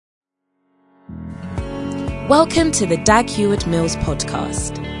Welcome to the Dag Heward-Mills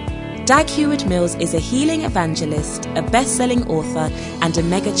podcast. Dag Heward-Mills is a healing evangelist, a best-selling author, and a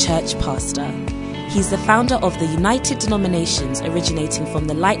mega-church pastor. He's the founder of the United Denominations, originating from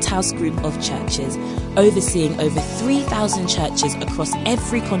the Lighthouse Group of churches, overseeing over 3,000 churches across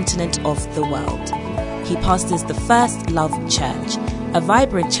every continent of the world. He pastors the First Love Church, a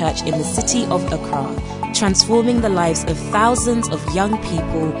vibrant church in the city of Accra, transforming the lives of thousands of young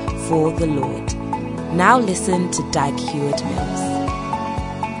people for the Lord. Now listen to Dag Heward-Mills.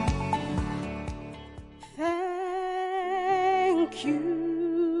 Thank you,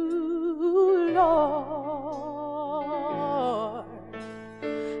 Lord.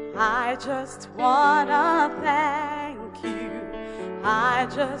 I just wanna thank you. I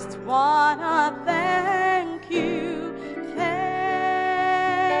just wanna thank you.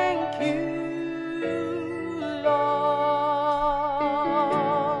 Thank you, Lord.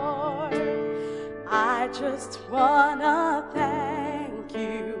 I just wanna thank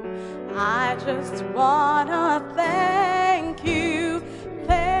you. I just wanna thank you.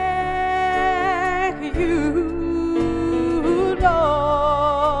 Thank you, Lord.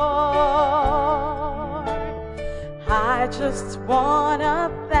 I just wanna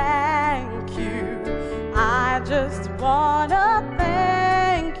thank you. I just wanna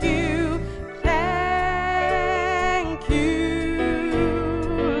thank you. Thank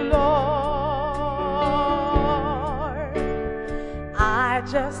you, Lord. I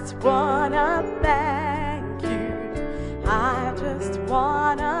just wanna thank you. I just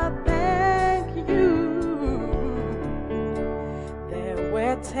wanna thank you. There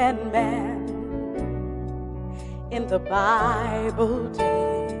were 10 men in the Bible days.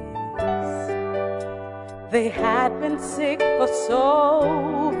 They had been sick for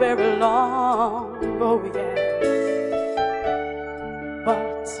so very long, oh yes.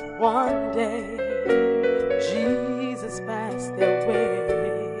 But one day, Jesus passed their way.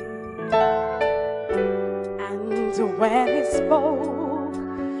 And when he spoke,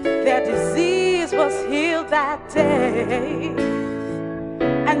 their disease was healed that day.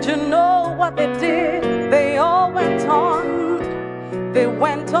 And you know what they did? They all went on. They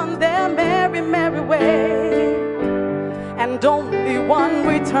went on their merry, merry way. And only one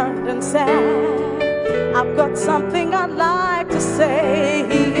returned and said, I've got something I'd like to say.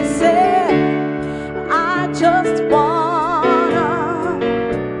 He said, I just wanna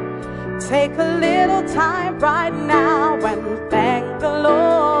take a little time right now and thank the Lord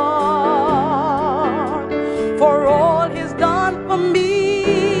for all he's done for me.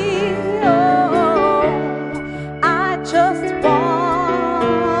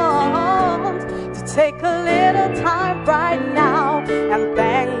 Take a little time right now and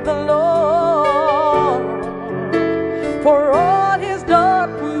thank the Lord for all he's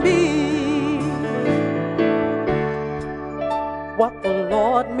done for me. What the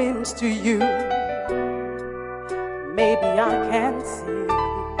Lord means to you, maybe I can't see.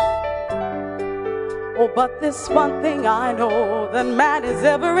 Oh, but this one thing I know, that man is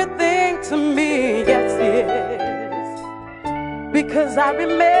everything to me. Yes, he is. Because I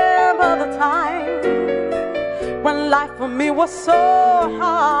remember the time when life for me was so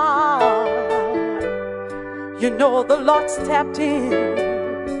hard. You know, the Lord stepped in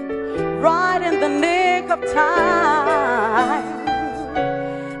right in the nick of time.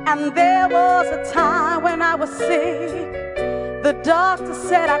 And there was a time when I was sick. The doctor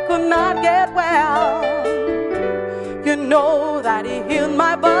said I could not get well. You know that he healed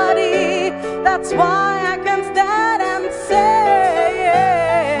my body. That's why I can stand and say,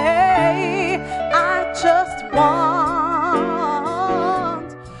 I just want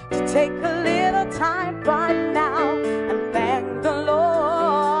to take a little time right now and thank the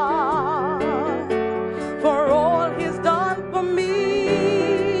Lord for all he's done for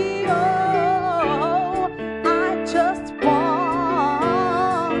me. Oh, I just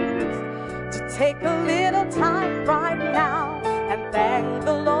want to take a little time right now and thank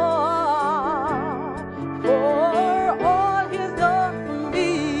the Lord for all he's done for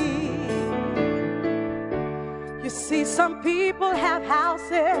me. You see, some people have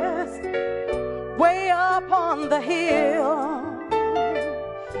houses way up on the hill,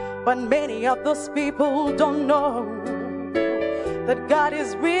 but many of those people don't know that God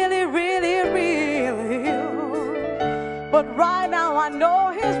is really, really real. But right now I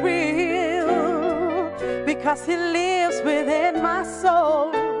know he's real, because he lives within my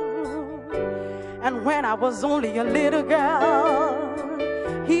soul. And when I was only a little girl,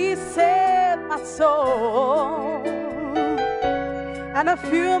 he saved my soul. And a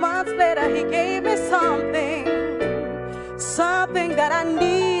few months later he gave me something something that I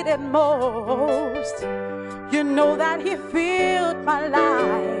needed most. You know that He filled my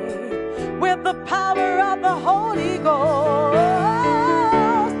life with the power of the Holy Ghost.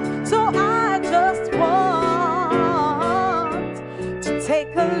 So I just want to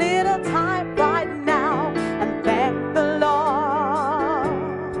take a little time right now and thank the Lord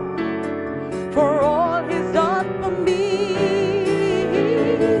for all He's done for me.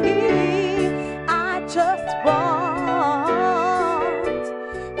 I just want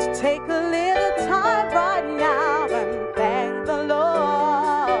to take a little time right now and thank the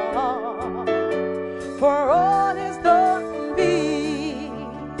Lord for all He's done for me.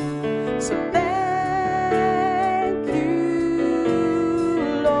 So thank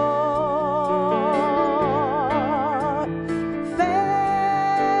you, Lord.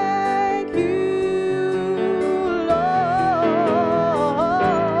 Thank you, Lord.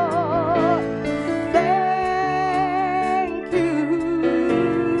 Thank you,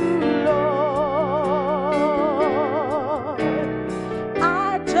 Lord.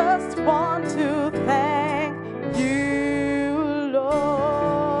 I just want to thank you, Lord.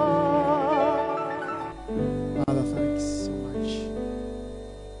 Father, thanks so much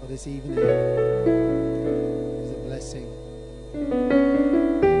for this evening. It's a blessing.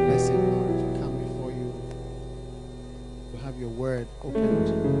 Blessing, Lord, to come before you, to have your word opened.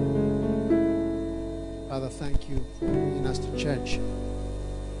 Father, thank you for bringing us to church.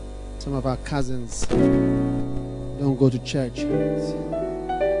 Some of our cousins don't go to church.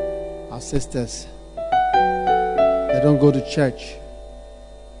 Our sisters, they don't go to church.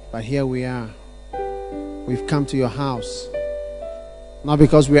 But here we are. We've come to your house, not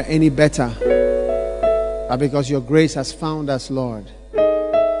because we are any better, but because your grace has found us, Lord.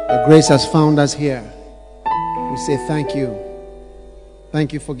 Your grace has found us here. We say thank you.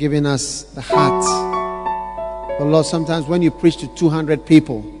 Thank you for giving us the heart. But Lord, sometimes when you preach to 200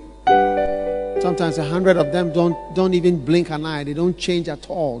 people, sometimes 100 of them don't even blink an eye. They don't change at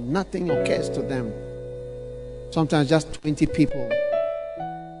all. Nothing occurs to them. Sometimes just 20 people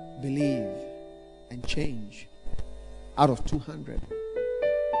believe and change out of 200.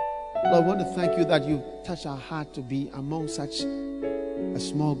 Lord, I want to thank you that you touch our heart to be among such a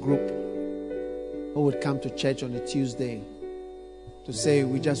small group who would come to church on a Tuesday to say,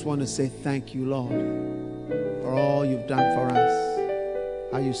 we just want to say thank you, Lord, for all you've done for us,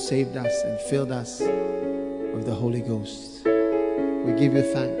 how you saved us and filled us with the Holy Ghost. We give you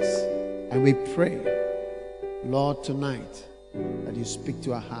thanks and we pray, Lord, tonight that you speak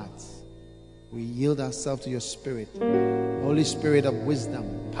to our hearts. We yield ourselves to your Spirit, Holy Spirit of wisdom,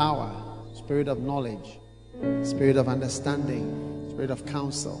 power, Spirit of knowledge, Spirit of understanding, Spirit of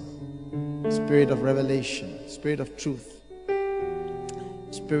counsel, Spirit of revelation, Spirit of truth,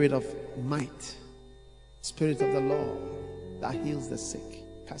 Spirit of might, Spirit of the Lord that heals the sick,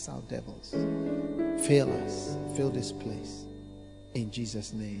 cast out devils. Fill us, fill this place. In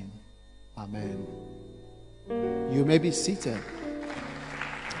Jesus' name, amen. You may be seated.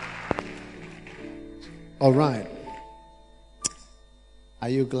 All right. Are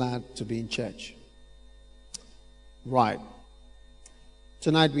you glad to be in church? Right.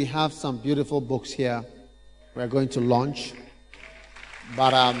 Tonight we have some beautiful books here we're going to launch.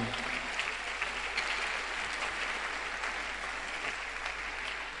 But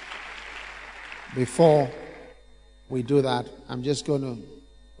before we do that, I'm just going to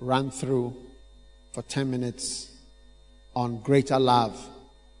run through for 10 minutes on greater love.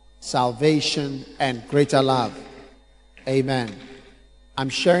 Salvation and greater love. Amen. I'm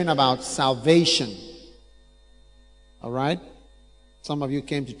sharing about salvation. All right? Some of you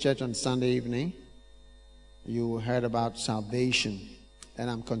came to church on Sunday evening. You heard about salvation. And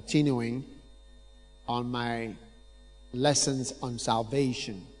I'm continuing on my lessons on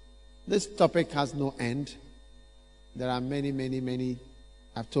salvation. This topic has no end. There are many.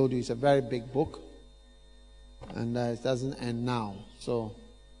 I've told you it's a very big book. And it doesn't end now. So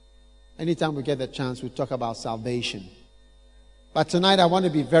anytime we get the chance, we talk about salvation. But tonight I want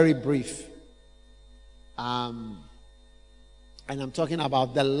to be very brief. And I'm talking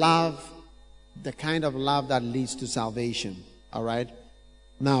about the love, the kind of love that leads to salvation. All right?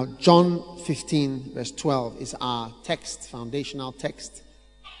 Now, John 15, verse 12 is our text, foundational text.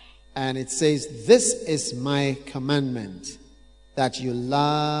 And it says, "This is my commandment, that you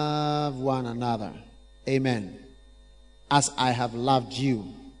love one another." Amen. "As I have loved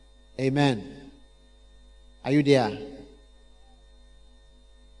you." Amen. Are you there?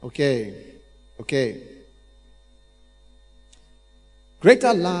 Okay.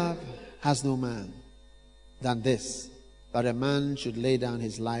 Greater love has no man than this, that a man should lay down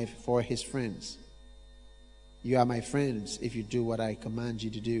his life for his friends. You are my friends if you do what I command you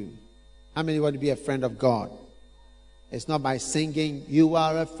to do. How many want to be a friend of God? It's not by singing, you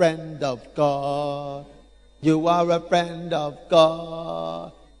are a friend of God. You are a friend of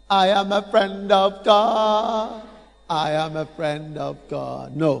God. I am a friend of God. I am a friend of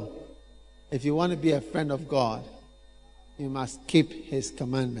God. No. If you want to be a friend of God, you must keep his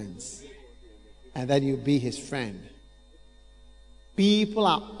commandments. And then you'll be his friend. People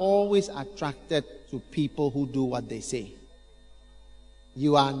are always attracted to people who do what they say.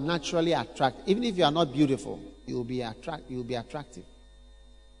 You are naturally attracted. Even if you are not beautiful, you'll be attractive.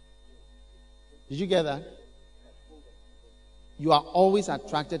 Did you get that? You are always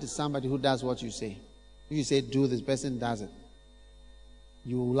attracted to somebody who does what you say. If you say do this, person does it.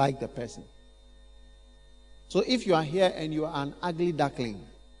 You will like the person. So if you are here and you are an ugly duckling,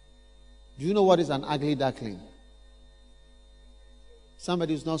 do you know what is an ugly duckling?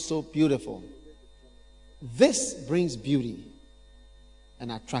 Somebody who's not so beautiful. This brings beauty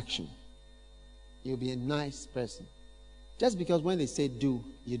and attraction. You'll be a nice person. Just because when they say do,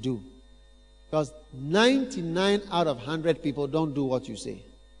 you do. Because 99 out of 100 people don't do what you say.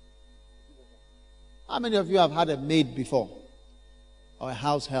 How many of you have had a maid before? Or a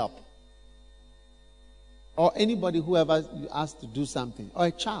house help? Or anybody who ever you asked to do something? Or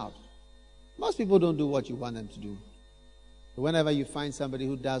a child? Most people don't do what you want them to do. But whenever you find somebody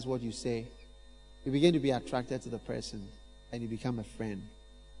who does what you say, you begin to be attracted to the person and you become a friend.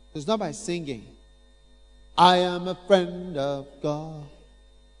 It's not by singing, I am a friend of God.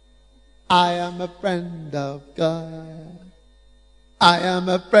 I am a friend of God. I am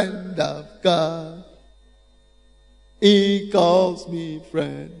a friend of God. He calls me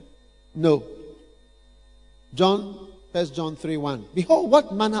friend. No. 1 John 3:1. Behold,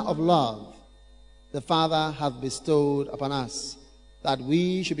 what manner of love the Father hath bestowed upon us, that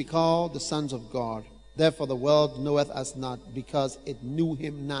we should be called the sons of God. Therefore the world knoweth us not, because it knew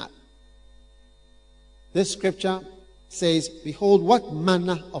him not. This scripture says, behold, what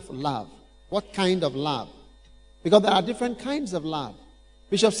manner of love. What kind of love? Because there are different kinds of love.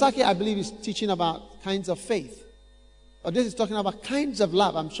 Bishop Saki, I believe, is teaching about kinds of faith. But this is talking about kinds of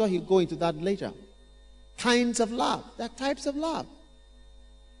love. I'm sure he'll go into that later. Kinds of love. There are types of love.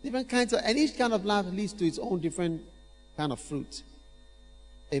 Different kinds of, and each kind of love leads to its own different kind of fruit.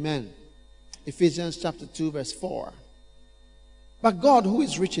 Amen. Ephesians chapter 2 verse 4. But God, who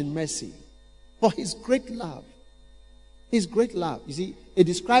is rich in mercy, for his great love. His great love. You see, it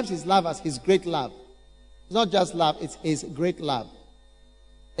describes his love as his great love. It's not just love, it's his great love.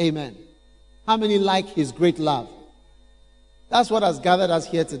 Amen. How many like his great love? That's what has gathered us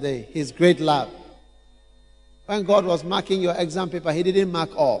here today. His great love. When God was marking your exam paper, he didn't mark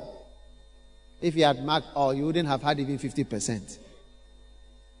all. If he had marked all, you wouldn't have had even 50%.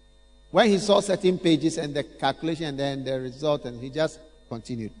 When he saw certain pages and the calculation and then the result, and he just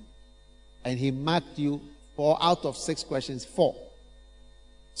continued. And he marked you 4 out of 6 questions, 4.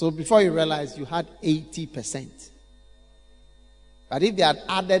 So before you realize, you had 80%. But if they had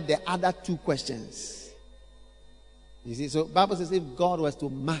added the other 2 questions, you see, so Bible says if God was to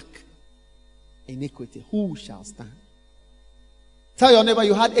mark iniquity, who shall stand? Tell your neighbor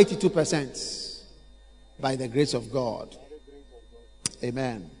you had 82% by the grace of God.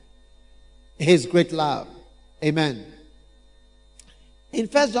 Amen. His great love. Amen. In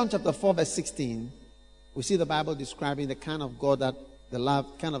 1 John chapter 4 verse 16, we see the Bible describing the kind of God that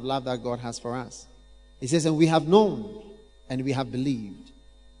kind of love that God has for us. It says, and we have known and we have believed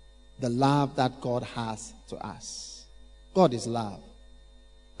the love that God has to us. God is love.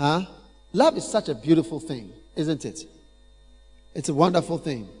 Huh? Love is such a beautiful thing, isn't it? It's a wonderful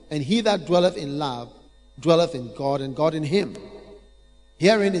thing. And he that dwelleth in love dwelleth in God, and God in him.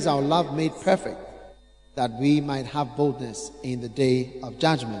 Herein is our love made perfect, that we might have boldness in the day of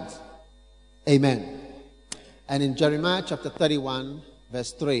judgment. Amen. And in Jeremiah chapter 31,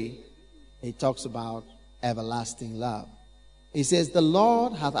 verse 3, it talks about everlasting love. It says, the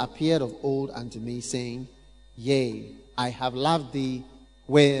Lord hath appeared of old unto me, saying, yea, I have loved thee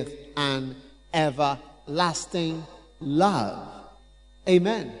with an everlasting love.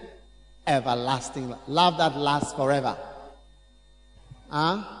 Amen. Everlasting love. Love that lasts forever.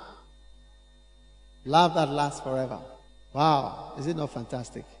 Huh? Love that lasts forever. Wow. Is it not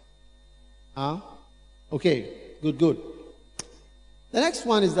fantastic? Huh? Okay. Good. The next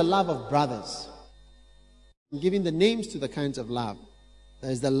one is the love of brothers. I'm giving the names to the kinds of love.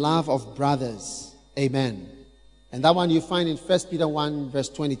 There is the love of brothers. Amen. And that one you find in 1 Peter 1 verse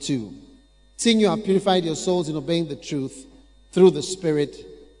 22. Seeing you have purified your souls in obeying the truth through the Spirit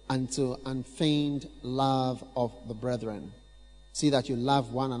unto unfeigned love of the brethren. See that you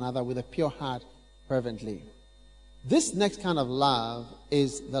love one another with a pure heart fervently. This next kind of love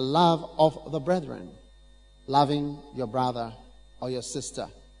is the love of the brethren. Loving your brother or your sister.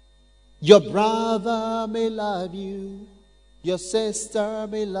 Your brother may love you, your sister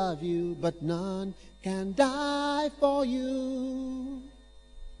may love you, but none can die for you.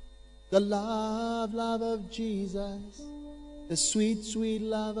 The love of Jesus, the sweet, sweet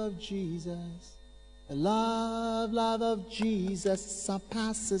love of Jesus. The love of Jesus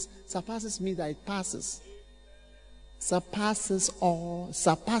surpasses means that it passes. Surpasses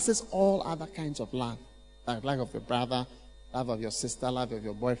all other kinds of love. Like love of your brother, love of your sister, love of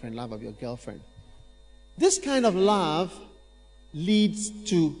your boyfriend, love of your girlfriend. This kind of love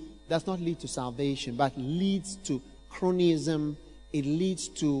does not lead to salvation, but leads to cronyism. It leads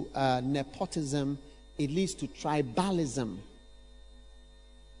to nepotism. It leads to tribalism.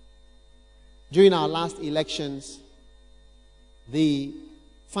 During our last elections, the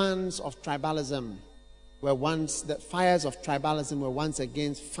fans of tribalism the fires of tribalism were once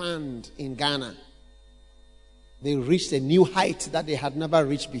again fanned in Ghana. They reached a new height that they had never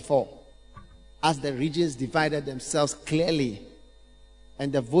reached before, as the regions divided themselves clearly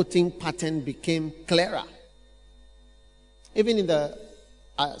and the voting pattern became clearer. Even in the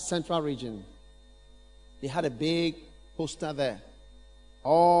central region, they had a big poster there.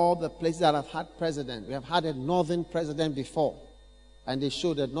 All the places that have had president, we have had a northern president before, and they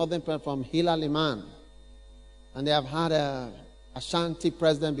showed a northern president from Hila Liman. And they have had a Ashanti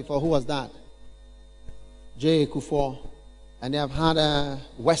president before. Who was that? J. Kufuor. And they have had a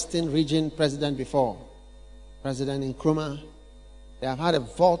Western region president before. President Nkrumah. They have had a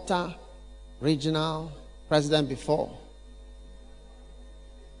Volta regional president before.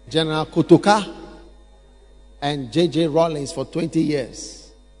 General Kutuka and J.J. Rawlings for 20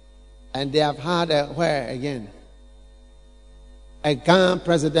 years. And they have had where again? A Ghana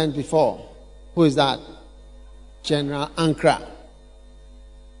president before. Who is that? General Ankra.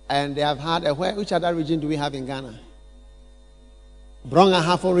 And they have had which other region do we have in Ghana?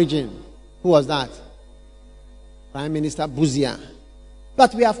 Brong-Ahafo region. Who was that? Prime Minister Buzia.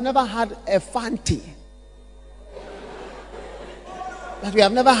 But we have never had a Fanti. But we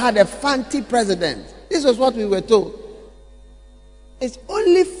have never had a Fanti president. This was what we were told. It's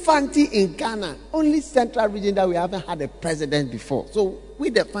only Fanti in Ghana, only central region that we haven't had a president before. So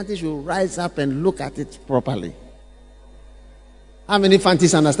we the Fanti should rise up and look at it properly. How many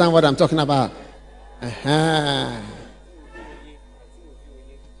Fantis understand what I'm talking about? Uh-huh.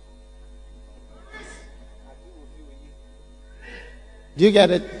 Do you get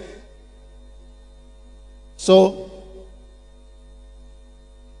it? So,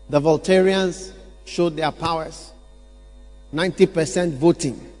 the Voltarians showed their powers. 90%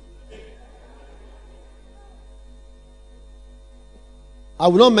 voting. I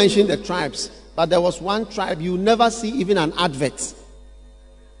will not mention the tribes, but there was one tribe you never see even an advert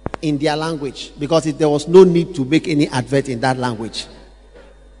in their language, because there was no need to make any advert in that language.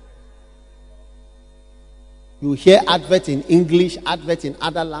 You hear advert in English, advert in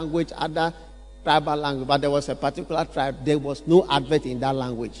other language, other tribal language, but there was a particular tribe, there was no advert in that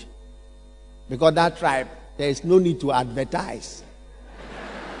language. Because that tribe, there is no need to advertise.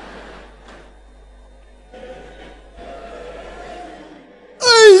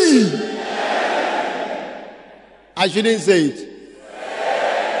 I shouldn't say it.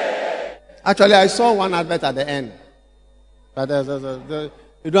 Actually, I saw one advert at the end. But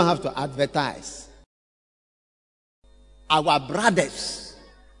you don't have to advertise. Our brothers,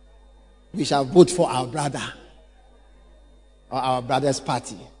 we shall vote for our brother or our brother's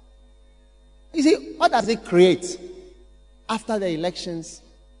party. You see, what does it create? After the elections,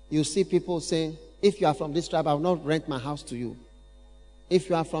 you see people saying, if you are from this tribe, I will not rent my house to you. If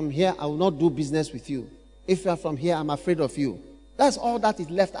you are from here, I will not do business with you. If you are from here, I'm afraid of you. That's all that is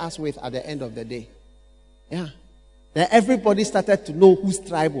left us with at the end of the day. Yeah. Then everybody started to know whose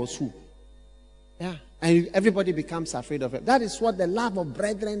tribe was who. Yeah. And everybody becomes afraid of it. That is what the love of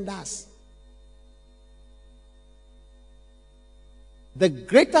brethren does. The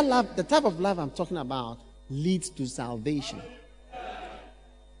greater love, the type of love I'm talking about, leads to salvation.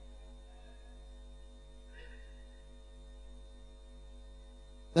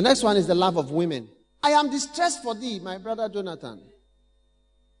 The next one is the love of women. I am distressed for thee, my brother Jonathan.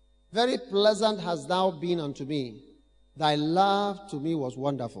 Very pleasant hast thou been unto me. Thy love to me was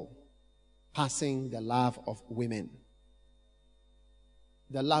wonderful, passing the love of women.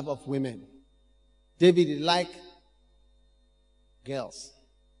 The love of women. David did like girls.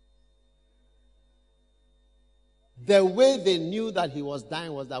 The way they knew that he was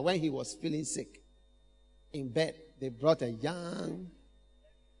dying was that when he was feeling sick in bed, they brought a young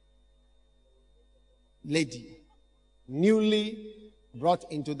lady newly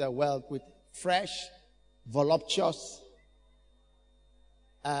brought into the world with fresh, voluptuous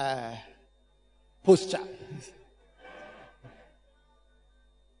posture.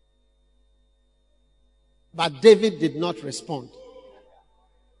 But David did not respond.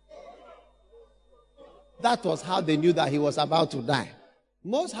 That was how they knew that he was about to die.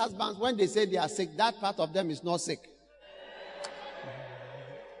 Most husbands, when they say they are sick, that part of them is not sick.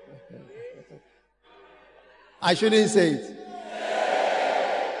 I shouldn't say it.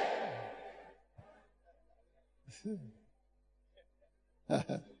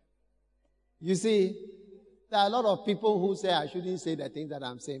 You see, there are a lot of people who say I shouldn't say the things that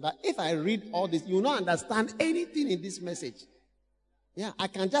I'm saying. But if I read all this, you will not understand anything in this message. Yeah, I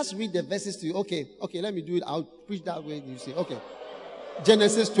can just read the verses to you. Okay, let me do it. I'll preach that way. You see, okay.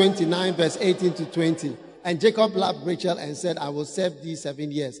 Genesis 29, verse 18 to 20. And Jacob loved Rachel and said, I will serve thee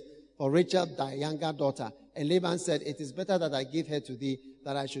 7 years. For Rachel, thy younger daughter. And Laban said, it is better that I give her to thee,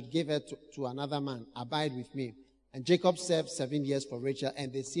 that I should give her to another man. Abide with me. And Jacob served 7 years for Rachel,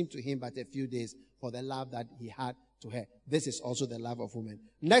 and they seemed to him but a few days for the love that he had to her. This is also the love of women.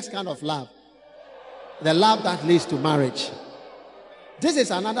 Next kind of love. The love that leads to marriage. This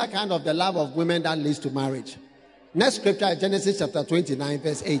is another kind of the love of women that leads to marriage. Next scripture, Genesis chapter 29,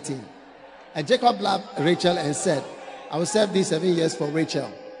 verse 18. And Jacob loved Rachel and said, I will serve thee 7 years for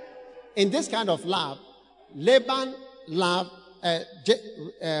Rachel. In this kind of love, Laban loved,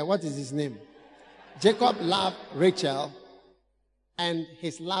 what is his name? Jacob loved Rachel, and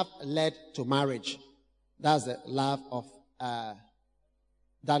his love led to marriage. That's the love of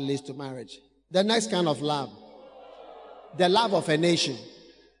that leads to marriage. The next kind of love, the love of a nation.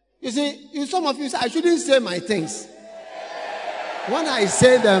 You see, some of you say, I shouldn't say my things. When I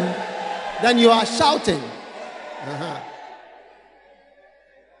say them, then you are shouting.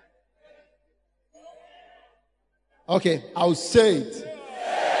 Okay, I'll say it.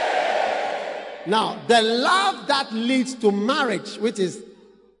 Now, the love that leads to marriage, which is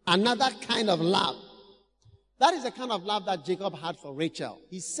another kind of love, that is the kind of love that Jacob had for Rachel.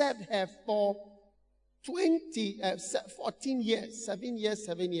 He served her for 14 years, 7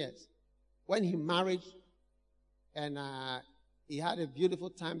 years. When he married, and he had a beautiful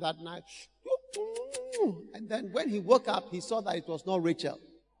time that night. And then when he woke up, he saw that it was not Rachel.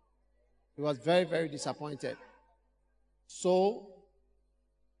 He was very, very disappointed. So,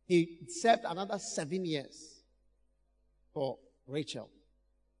 he served another 7 years for Rachel.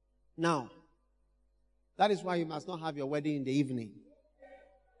 Now, that is why you must not have your wedding in the evening.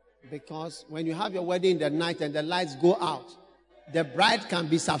 Because when you have your wedding in the night and the lights go out, the bride can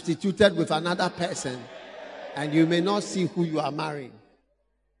be substituted with another person and you may not see who you are marrying.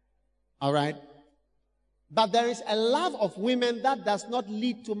 All right? But there is a love of women that does not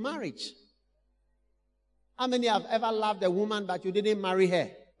lead to marriage. How many have ever loved a woman but you didn't marry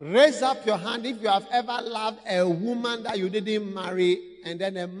her? Raise up your hand if you have ever loved a woman that you didn't marry and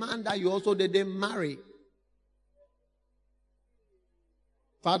then a man that you also didn't marry.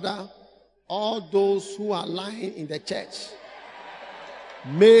 Father, all those who are lying in the church,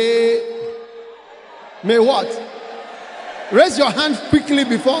 may what? Raise your hand quickly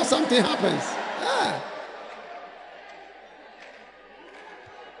before something happens. Yeah.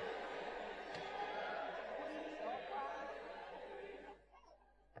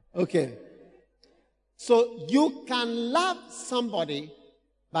 Okay. So you can love somebody,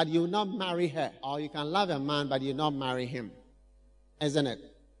 but you will not marry her. Or you can love a man, but you will not marry him. Isn't it?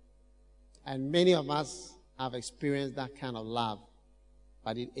 And many of us have experienced that kind of love.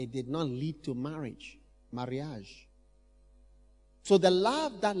 But it did not lead to marriage. Mariage. So the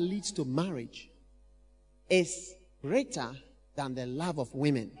love that leads to marriage is greater than the love of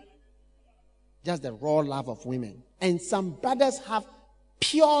women. Just the raw love of women. And some brothers have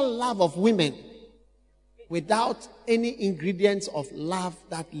pure love of women without any ingredients of love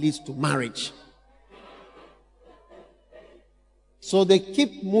that leads to marriage. So they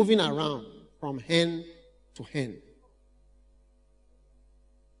keep moving around from hen to hen.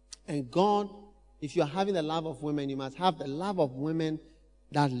 And God, if you are having the love of women, you must have the love of women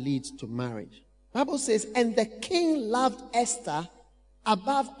that leads to marriage. The Bible says, and the king loved Esther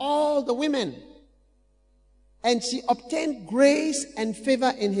above all the women. And she obtained grace and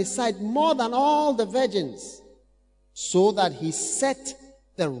favor in his sight more than all the virgins, so that he set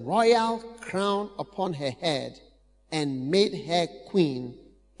the royal crown upon her head and made her queen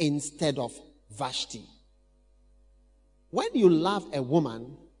instead of Vashti. When you love a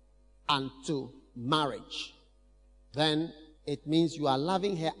woman unto marriage, then it means you are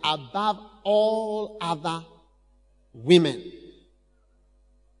loving her above all other women.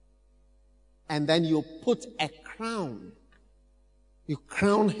 And then you put a crown. You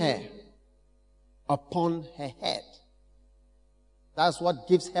crown her upon her head. That's what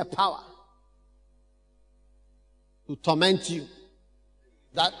gives her power to torment you.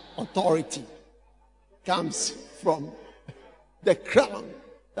 That authority comes from the crown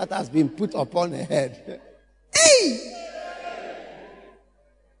that has been put upon her head. Hey!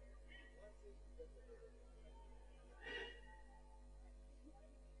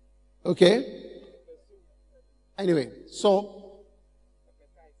 Okay? Anyway, so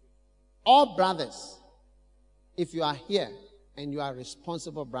all brothers, if you are here and you are a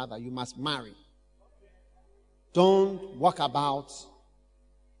responsible brother, you must marry. Don't walk about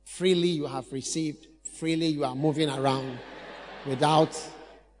freely. You have received freely. You are moving around without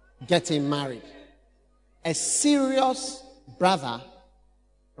getting married. A serious brother,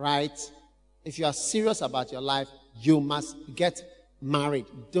 right? If you are serious about your life, you must get married.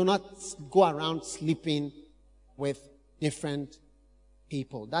 Do not go around sleeping with different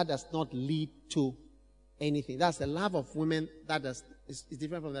people. That does not lead to anything. That's the love of women that is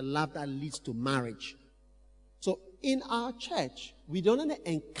different from the love that leads to marriage. So in our church, we don't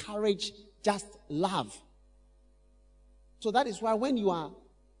encourage just love. So that is why when you are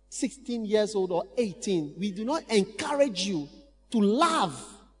 16 years old or 18, we do not encourage you to love.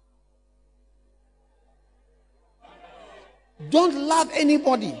 Don't love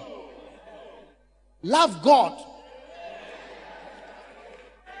anybody. Love God.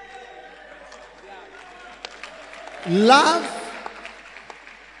 Love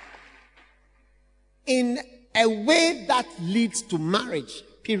in a way that leads to marriage,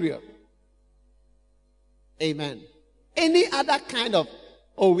 period. Amen. Any other kind of,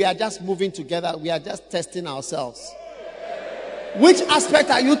 we are just moving together, we are just testing ourselves. Which aspect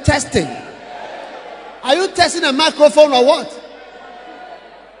are you testing? Are you testing a microphone or what?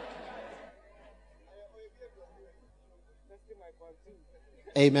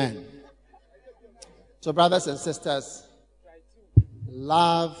 Amen. So, brothers and sisters,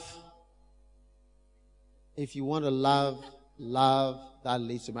 love. If you want to love that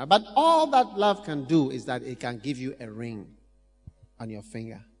leads to marriage. But all that love can do is that it can give you a ring on your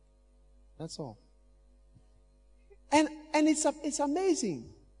finger. That's all. And it's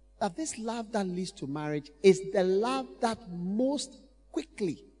amazing that this love that leads to marriage is the love that most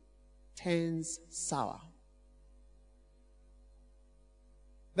quickly turns sour.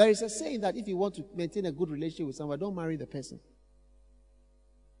 There is a saying that if you want to maintain a good relationship with someone, don't marry the person.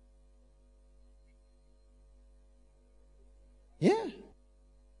 Yeah.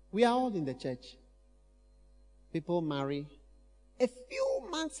 We are all in the church. People marry. A few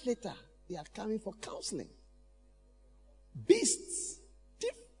months later, they are coming for counseling. Beasts.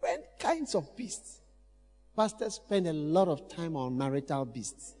 Different kinds of beasts. Pastors spend a lot of time on marital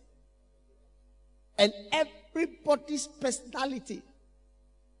beasts. And everybody's personality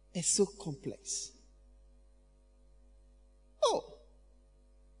is so complex. Oh.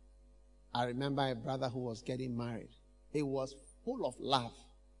 I remember a brother who was getting married. He was full of love.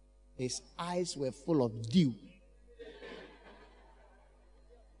 His eyes were full of dew.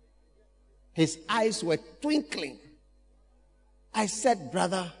 His eyes were twinkling. I said,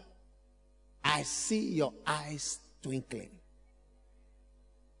 brother, I see your eyes twinkling.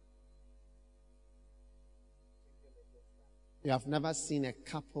 You have never seen a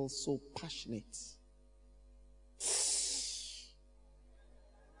couple so passionate.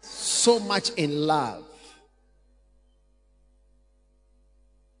 So much in love.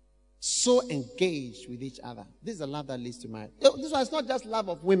 So engaged with each other. This is the love that leads to marriage. This one is not just love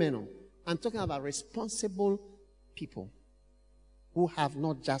of women. I'm talking about responsible people who have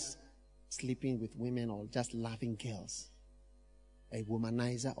not just sleeping with women or just loving girls. A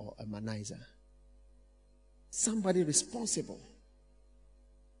womanizer or a manizer. Somebody responsible.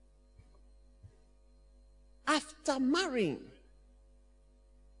 After marrying,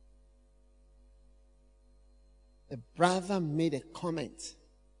 the brother made a comment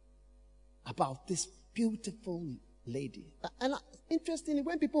about this beautiful lady. And interestingly,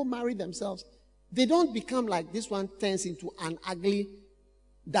 when people marry themselves, they don't become like this one turns into an ugly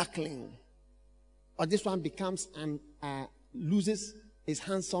duckling. Or this one becomes loses his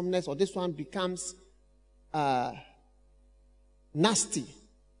handsomeness. Or this one becomes nasty.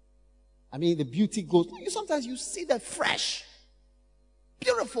 I mean, the beauty goes. Sometimes you see them fresh,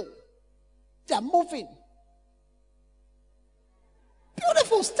 beautiful. They are moving.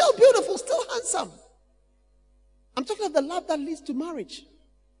 Beautiful, still handsome. I'm talking about the love that leads to marriage.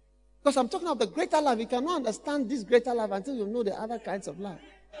 Because I'm talking about the greater love. You cannot understand this greater love until you know the other kinds of love.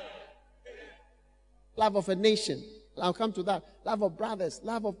 Love of a nation. I'll come to that. Love of brothers.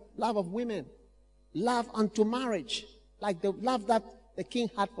 Love of women. love unto marriage, like the love that the king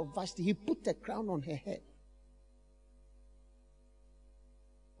had for Vashti. He put a crown on her head.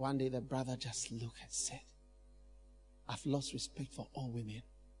 One day the brother just looked and said, I've lost respect for all women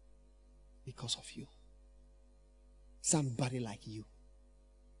because of you. Somebody like you.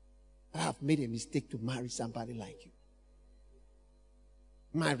 I have made a mistake to marry somebody like you.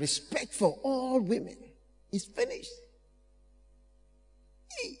 My respect for all women is finished.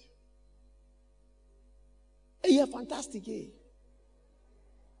 Hey, you're fantastic, eh?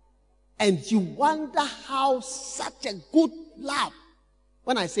 And you wonder how such a good love.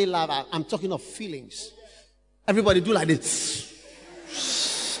 When I say love, I'm talking of feelings. Everybody do like this.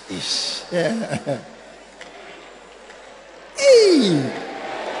 Yeah. Hey.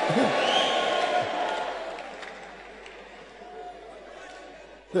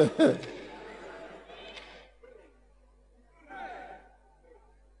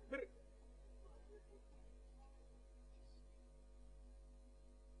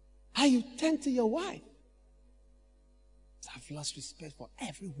 How you tend to your wife. I've lost respect for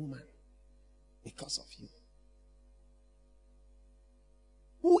every woman because of you.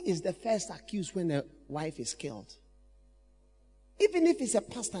 Who is the first accused when a wife is killed? Even if it's a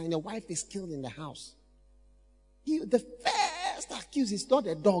pastor and a wife is killed in the house, the first accused is not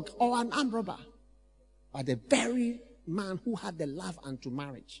a dog or an armed robber, but the very man who had the love unto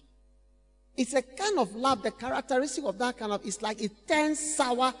marriage. It's a kind of love, the characteristic of that kind of, it's like it turns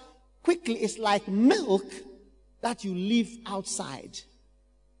sour quickly. It's like milk that you leave outside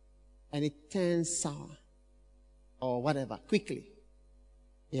and it turns sour or whatever quickly.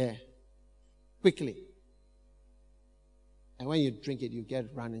 Yeah, quickly. And when you drink it, you get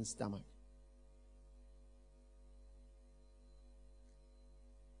running stomach.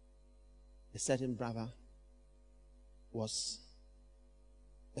 A certain brother was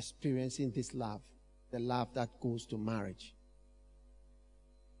experiencing this love, the love that goes to marriage.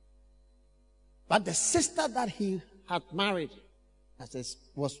 But the sister that he had married,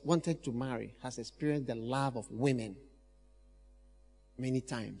 was wanted to marry, has experienced the love of women many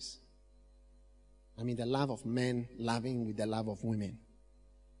times. I mean, the love of men loving with the love of women.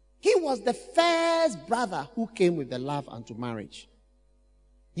 He was the first brother who came with the love unto marriage.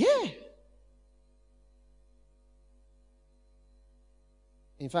 Yeah.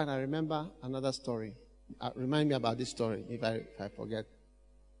 In fact, I remember another story. Remind me about this story if I forget.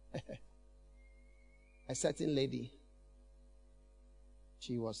 A certain lady,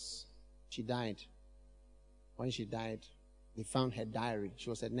 she died. When she died, they found her diary. She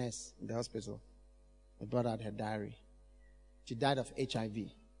was a nurse in the hospital. They brought out her diary. She died of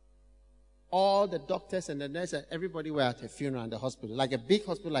HIV. All the doctors and the nurses, everybody were at her funeral in the hospital. Like a big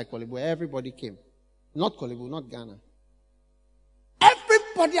hospital like Korle Bu, where everybody came. Not Korle Bu, not Ghana.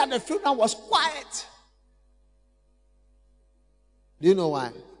 Everybody at the funeral was quiet. Do you know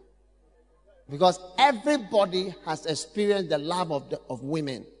why? Because everybody has experienced the love of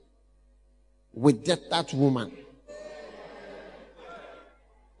women with that woman.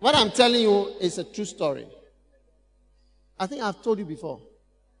 What I'm telling you is a true story. I think I've told you before.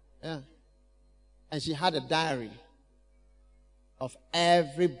 Yeah. And she had a diary of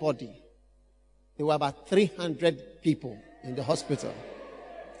everybody. There were about 300 people in the hospital.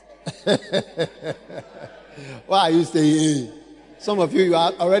 Why are you saying? Some of you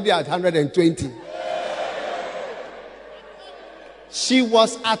are already at 120. She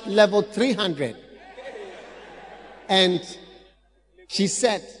was at level 300. And she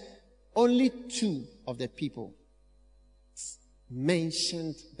said only 2 of the people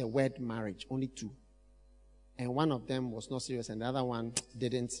mentioned the word marriage. Only 2. And one of them was not serious and the other one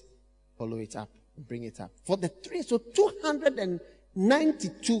didn't follow it up, bring it up. For the 3, so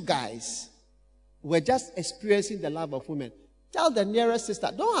 292 guys were just experiencing the love of women. Tell the nearest sister,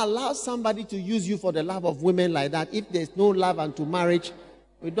 don't allow somebody to use you for the love of women like that. If there's no love unto marriage,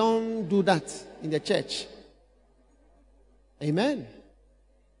 we don't do that in the church. Amen.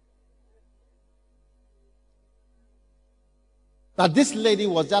 But this lady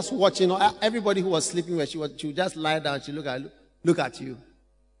was just watching. Everybody who was sleeping where she would just lie down. She look at you.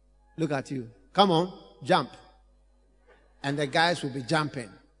 Look at you. Come on, jump. And the guys will be jumping.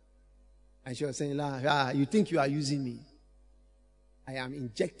 And she was saying, you think you are using me? I am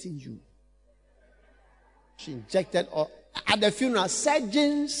injecting you. She injected at the funeral.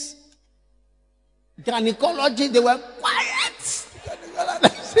 Surgeons, gynecology, they were quiet.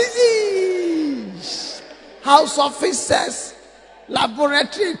 House officers,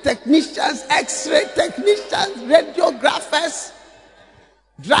 laboratory technicians, x-ray technicians, radiographers,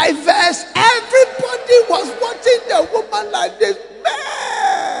 drivers, everybody was watching the woman like this.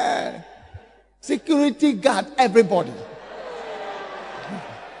 Man! security guard everybody.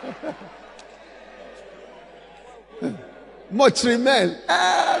 Mochrimel,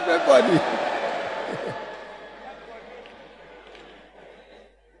 everybody.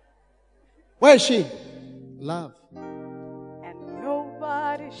 Where is she? Love. And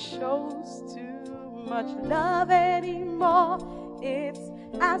nobody shows too much love anymore. It's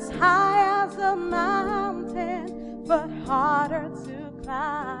as high as a mountain, but harder to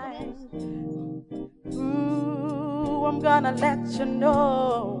climb. Ooh, I'm gonna let you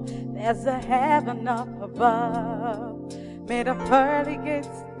know there's a heaven up above, made of pearly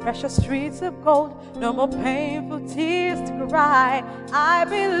gates, precious streets of gold, no more painful tears to cry. I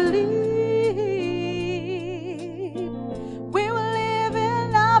believe we will live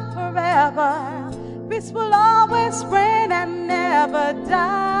in love forever. Peace will always reign and never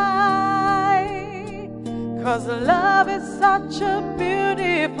die. 'Cause love is such a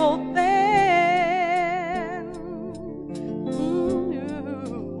beautiful thing.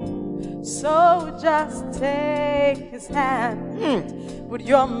 So just take his hand. Put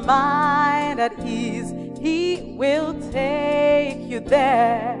your mind at ease. He will take you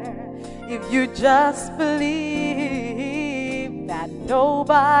there. If you just believe that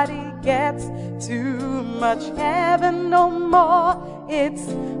nobody gets too much heaven no more. It's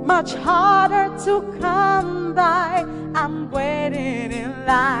much harder to come by. I'm waiting in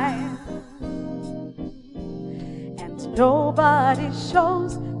line. And nobody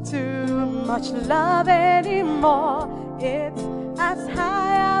shows too much love anymore. It's as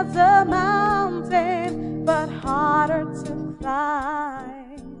high as a mountain, but harder to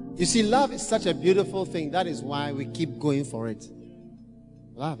climb. You see, love is such a beautiful thing. That is why we keep going for it.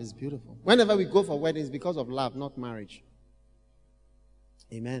 Love is beautiful. Whenever we go for weddings, because of love, not marriage.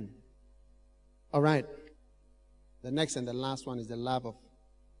 Amen. All right. The next and the last one is the love of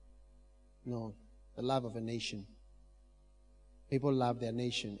a nation. People love their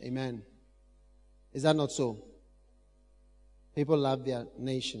nation. Amen. Is that not so? People love their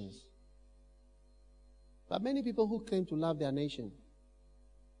nations. But many people who claim to love their nation,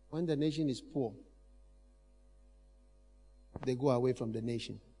 when the nation is poor, they go away from the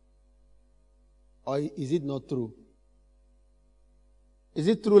nation. Or is it not true? Is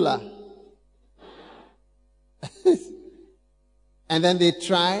it true, La? And then they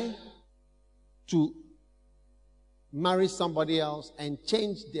try to marry somebody else and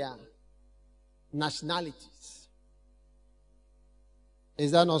change their nationalities.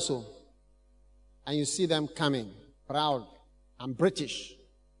 Is that not so? And you see them coming, proud. I'm British.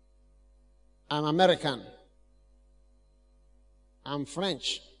 I'm American. I'm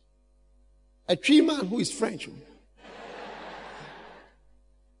French. A tree man who is French.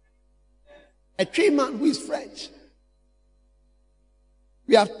 A tree man who is French.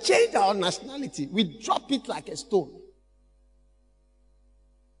 We have changed our nationality. We drop it like a stone.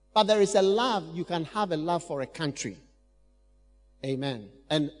 But there is a love. You can have a love for a country. Amen.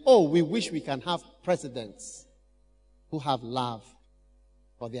 And we wish we can have presidents who have love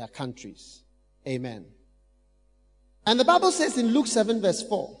for their countries. Amen. And the Bible says in Luke 7 verse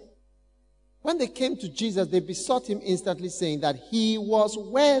 4, when they came to Jesus, they besought him instantly, saying that he was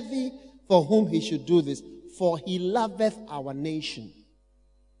worthy for whom he should do this, for he loveth our nation.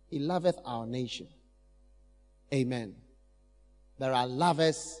 He loveth our nation. Amen. There are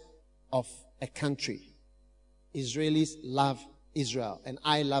lovers of a country. Israelis love Israel, and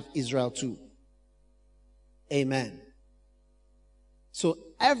I love Israel too. Amen. So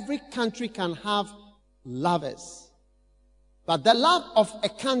every country can have lovers. But the love of a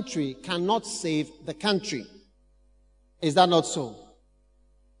country cannot save the country. Is that not so?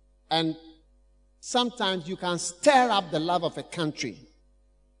 And sometimes you can stir up the love of a country.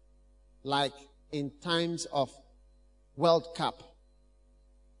 Like in times of World Cup.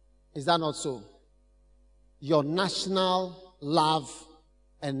 Is that not so? Your national love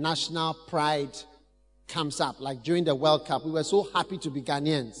and national pride comes up. Like during the World Cup, we were so happy to be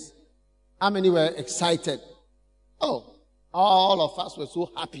Ghanaians. How many were excited? Oh, all of us were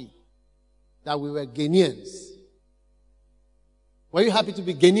so happy that we were Ghanaians. Were you happy to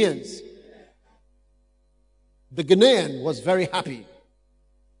be Ghanaians? The Ghanaian was very happy.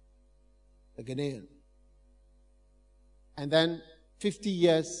 The Ghanaian. And then 50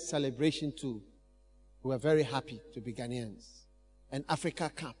 years celebration too. We were very happy to be Ghanaians. An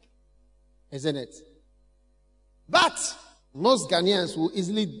Africa Cup. Isn't it? But most Ghanaians will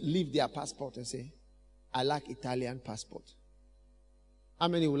easily leave their passport and say, I like Italian passport. How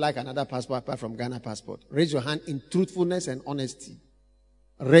many would like another passport apart from Ghana passport? Raise your hand in truthfulness and honesty.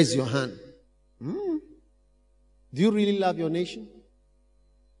 Raise your hand. Do you really love your nation?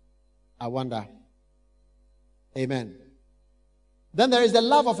 I wonder. Amen. Then there is the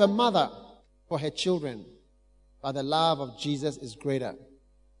love of a mother for her children, but the love of Jesus is greater.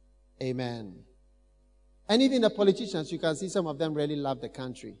 Amen. And even the politicians, you can see some of them really love the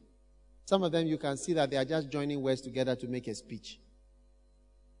country. Some of them, you can see that they are just joining words together to make a speech.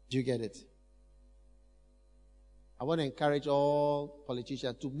 Do you get it? I want to encourage all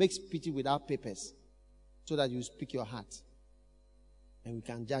politicians to make speeches without papers so that you speak your heart. And we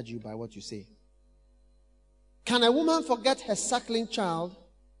can judge you by what you say. Can a woman forget her suckling child,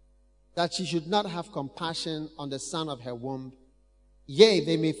 that she should not have compassion on the son of her womb? Yea,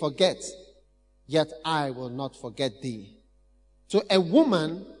 they may forget, yet I will not forget thee. So a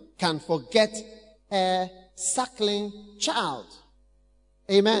woman can forget her suckling child.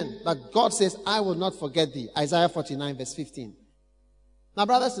 Amen. But God says, I will not forget thee. Isaiah 49 verse 15. Now,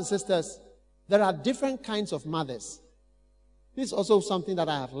 brothers and sisters, there are different kinds of mothers. This is also something that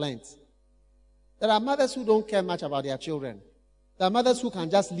I have learned. There are mothers who don't care much about their children. There are mothers who can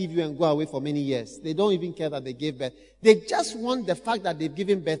just leave you and go away for many years. They don't even care that they gave birth. They just want the fact that they've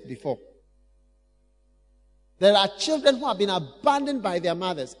given birth before. There are children who have been abandoned by their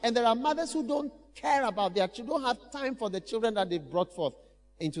mothers. And there are mothers who don't care about their children, don't have time for the children that they've brought forth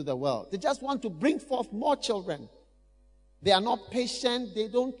into the world. They just want to bring forth more children. They are not patient. They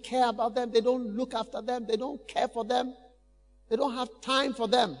don't care about them. They don't look after them. They don't care for them. They don't have time for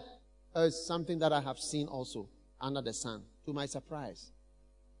them. It's something that I have seen also under the sun, to my surprise.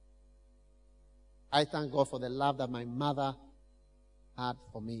 I thank God for the love that my mother had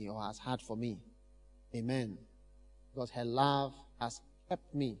for me, or has had for me. Amen. Because her love has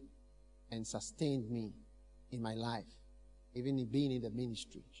kept me and sustained me in my life. Even in being in the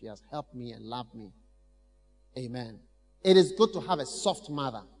ministry, she has helped me and loved me. Amen. It is good to have a soft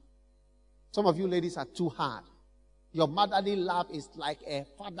mother. Some of you ladies are too hard. Your motherly love is like a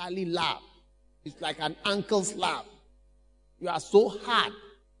fatherly love. It's like an uncle's love. You are so hard.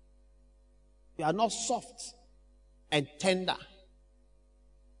 You are not soft and tender.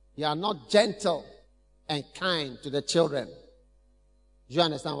 You are not gentle and kind to the children. Do you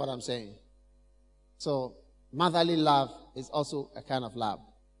understand what I'm saying? So, motherly love is also a kind of love.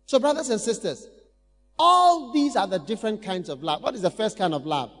 So, brothers and sisters, all these are the different kinds of love. What is the first kind of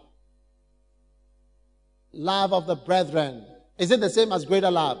love? Love of the brethren. Is it the same as greater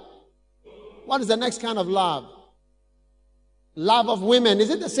love? What is the next kind of love? Love of women. Is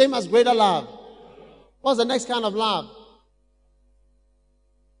it the same as greater love? What's the next kind of love?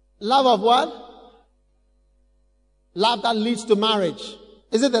 Love of what? Love that leads to marriage.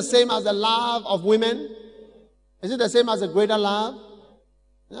 Is it the same as the love of women? Is it the same as a greater love?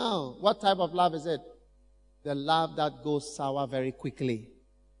 No. What type of love is it? The love that goes sour very quickly.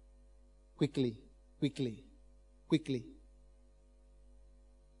 Quickly.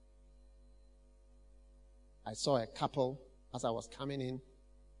 I saw a couple as I was coming in,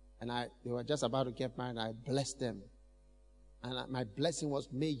 and they were just about to get married, and I blessed them. And my blessing was,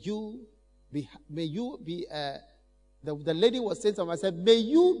 may you be, the lady was saying something, I said, may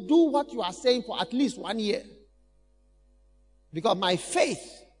you do what you are saying for at least 1 year. Because my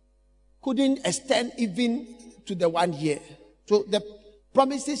faith couldn't extend even to the 1 year. So the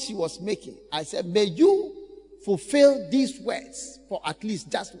promises she was making, I said, may you fulfill these words for at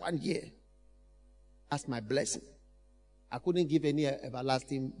least just 1 year. That's my blessing. I couldn't give any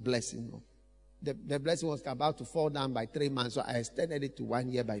everlasting blessing. No. The blessing was about to fall down by 3 months, so I extended it to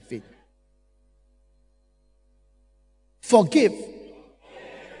 1 year by faith. Forgive.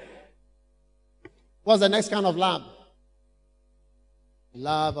 What's the next kind of love?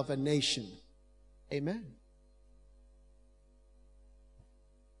 Love of a nation. Amen.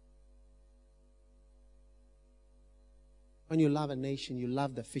 When you love a nation, you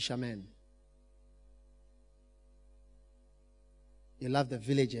love the fishermen. You love the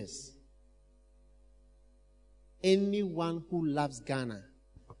villagers. Anyone who loves Ghana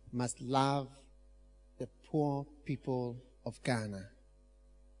must love the poor people of Ghana.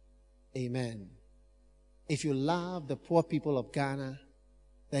 Amen. If you love the poor people of Ghana,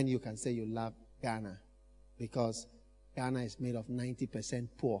 then you can say you love Ghana, because Ghana is made of 90%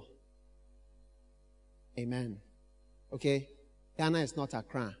 poor. Amen. Okay? Ghana is not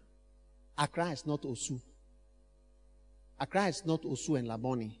Accra. Accra is not Osu. Accra is not Osu and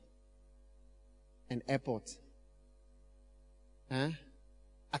Laboni and airport.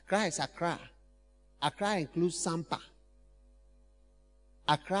 Accra is Accra. Accra includes Sampa.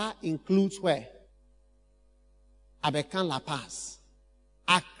 Accra includes where? Abekan La Paz.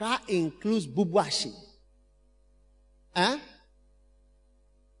 Accra includes Bubuashi. And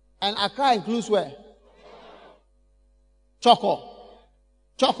Accra includes where?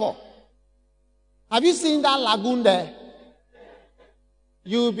 Choco. Have you seen that lagoon there?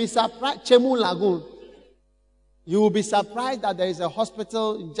 You will be surprised. Chemu Lagoon. You will be surprised that there is a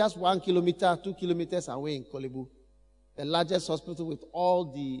hospital just 1 kilometer, 2 kilometers away in Korle Bu. The largest hospital with all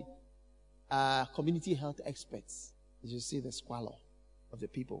the community health experts. You see the squalor of the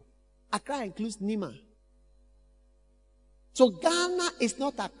people. Accra includes Nima. So Ghana is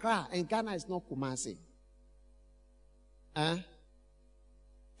not Accra and Ghana is not Kumasi.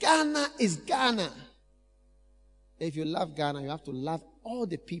 Ghana is Ghana. If you love Ghana, you have to love all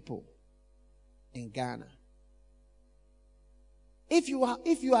the people in Ghana. If you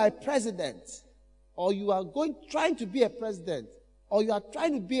are a president, or you are trying to be a president, or you are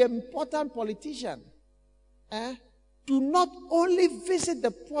trying to be an important politician, do not only visit the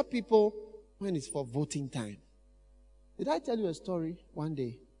poor people when it's for voting time. Did I tell you a story one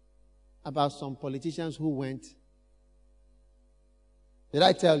day about some politicians who went? Did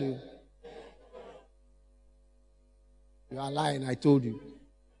I tell you? You are lying, I told you.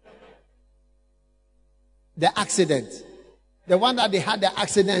 The accident. The one that they had the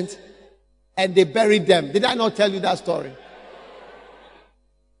accident and they buried them. Did I not tell you that story?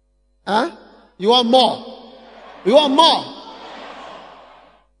 You want more? You want more?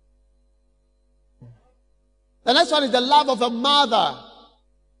 The next one is the love of a mother.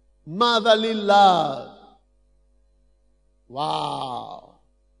 Motherly love. Wow.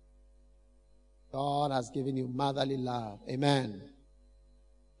 God has given you motherly love. Amen.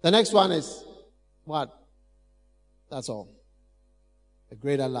 The next one is what? That's all. The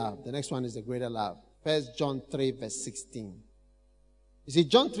greater love. The next one is the greater love. 1 John 3 verse 16. You see,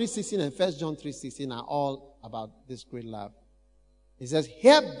 John 3:16 and 1 John 3:16 are all about this great love. He says,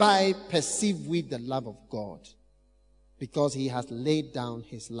 hereby perceive we the love of God, because he has laid down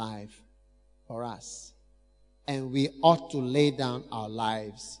his life for us. And we ought to lay down our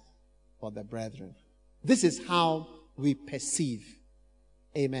lives for the brethren. This is how we perceive,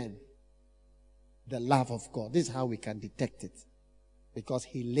 amen, the love of God. This is how we can detect it. Because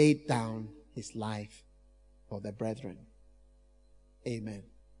he laid down his life for the brethren. Amen.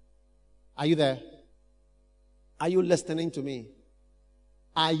 Are you there? Are you listening to me?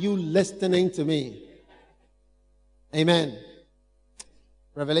 Are you listening to me? Amen.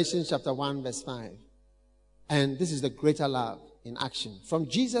 Revelation chapter 1 verse 5. And this is the greater love in action. From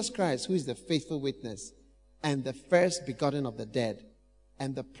Jesus Christ, who is the faithful witness and the first begotten of the dead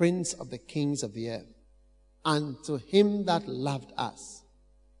and the prince of the kings of the earth, unto him that loved us.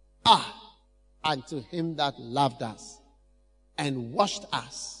 Unto him that loved us and washed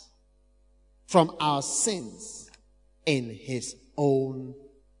us from our sins in his own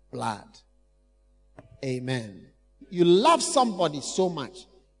blood. Amen. You love somebody so much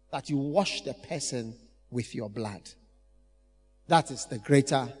that you wash the person with your blood. That is the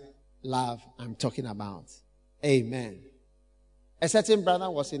greater love I'm talking about. Amen. A certain brother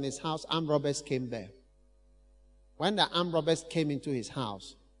was in his house. Armed robbers came there. When the armed robbers came into his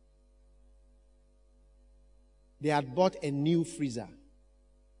house, they had bought a new freezer.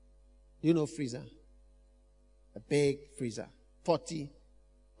 You know freezer? A big freezer.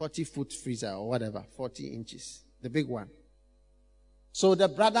 40-foot freezer or whatever. 40 inches. The big one. So the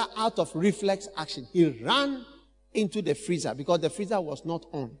brother, out of reflex action, he ran into the freezer because the freezer was not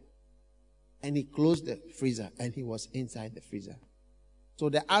on. And he closed the freezer and he was inside the freezer. So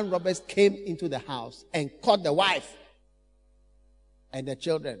the armed robbers came into the house and caught the wife and the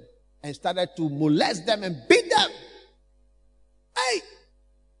children and started to molest them and beat them. Hey!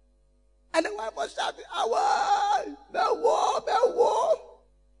 And the wife was shouting, "Away! The war, the war!"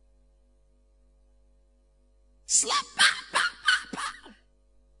 Slap! Bah, bah, bah, bah.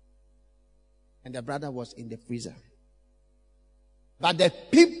 And the brother was in the freezer. But the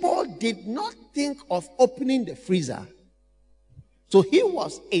people did not think of opening the freezer. So he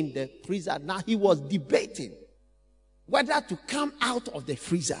was in the freezer. Now he was debating whether to come out of the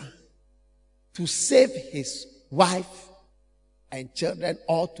freezer to save his wife and children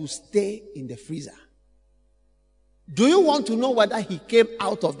or to stay in the freezer. Do you want to know whether he came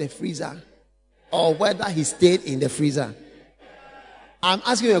out of the freezer or whether he stayed in the freezer? I'm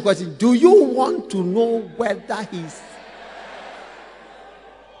asking you a question. Do you want to know whether he's...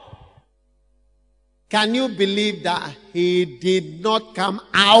 Can you believe that he did not come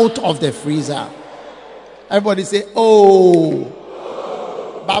out of the freezer? Everybody say, oh.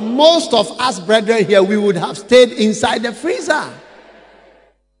 But most of us brethren here, we would have stayed inside the freezer.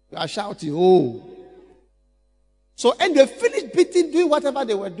 You are shouting, oh. So, and they finished beating, doing whatever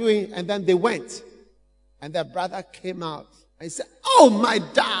they were doing, and then they went. And their brother came out and said, "Oh, my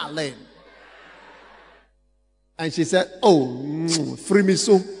darling." And she said, "Oh, free me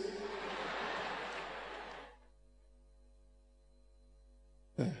so."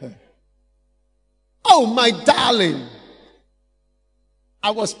 Oh, my darling.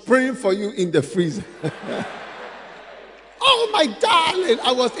 I was praying for you in the freezer. Oh, my darling.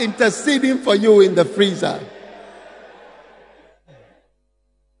 I was interceding for you in the freezer.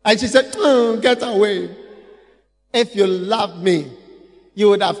 And she said, get away. If you loved me, you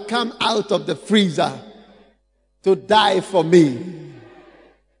would have come out of the freezer to die for me.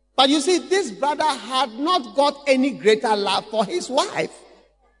 But you see, this brother had not got any greater love for his wife.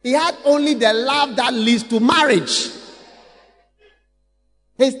 He had only the love that leads to marriage.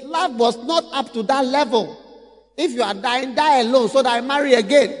 His love was not up to that level. If you are dying, die alone so that I marry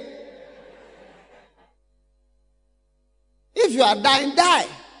again. If you are dying, die.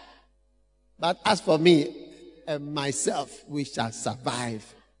 But as for me and myself, we shall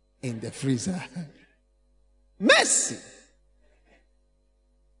survive in the freezer. Mercy.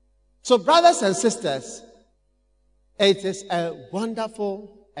 So, brothers and sisters, it is a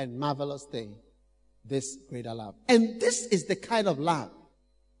wonderful and marvelous thing, this greater love. And this is the kind of love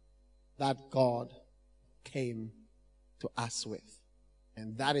that God came to us with.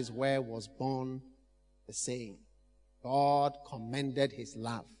 And that is where was born the saying, God commended his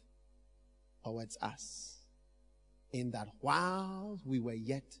love towards us, in that while we were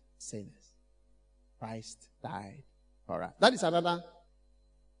yet sinners, Christ died for us. That is another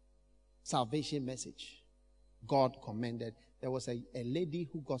salvation message. God commended. There was a lady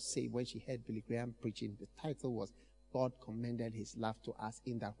who got saved when she heard Billy Graham preaching. The title was, God commended his love to us,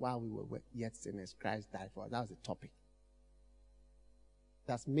 in that while we were yet sinners, Christ died for us. That was the topic.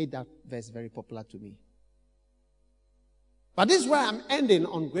 That's made that verse very popular to me. But this is where I'm ending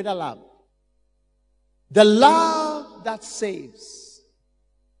on greater love. The love that saves,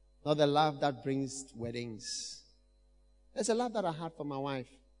 not the love that brings weddings. There's a love that I had for my wife.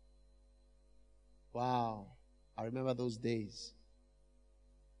 Wow. I remember those days.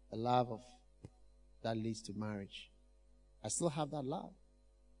 The love that leads to marriage. I still have that love.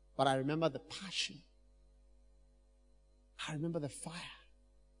 But I remember the passion. I remember the fire.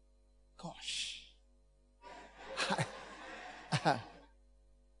 Gosh.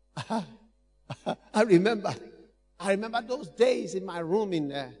 I remember those days in my room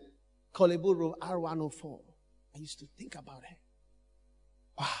in Kolebu Room, R104. I used to think about it.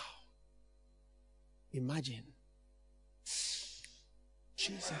 Wow. Imagine.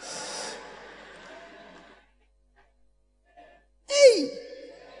 Jesus. Hey!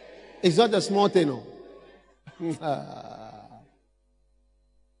 It's not a small thing, no.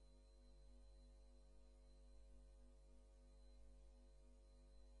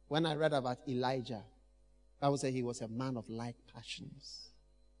 When I read about Elijah, I would say he was a man of like passions.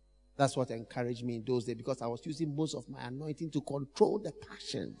 That's what encouraged me in those days, because I was using most of my anointing to control the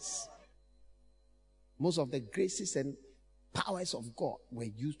passions. Most of the graces and powers of God were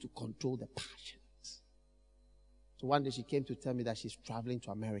used to control the passions. So one day she came to tell me that she's traveling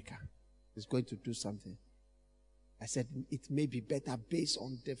to America. She's going to do something. I said, it may be better based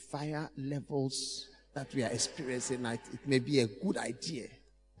on the fire levels that we are experiencing. It may be a good idea.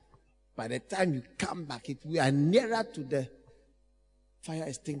 By the time you come back, we are nearer to the fire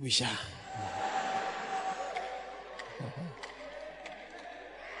extinguisher.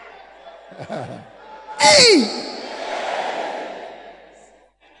 Hey!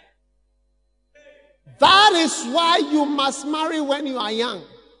 That is why you must marry when you are young.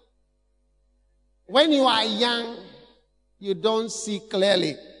 When you are young, you don't see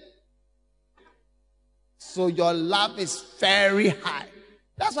clearly. So your love is very high.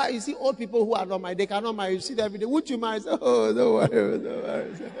 That's why you see old people who are not married, they cannot marry. You see them every day. Would you marry? Say, oh, don't worry, don't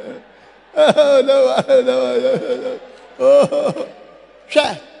worry. Oh, don't worry, don't worry. Oh,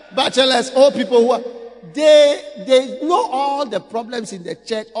 sure. Bachelors, old people who are, they know all the problems in the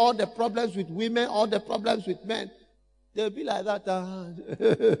church, all the problems with women, all the problems with men. They'll be like that.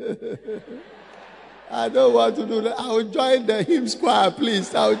 I don't want to do that. I will join the hymn choir,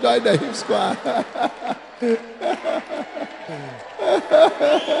 please. I will join the hymn choir.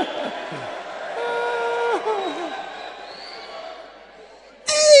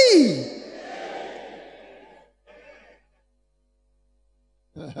 Hey!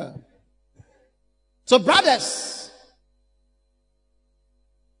 So, brothers,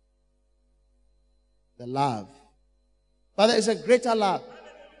 the love. But there is a greater love.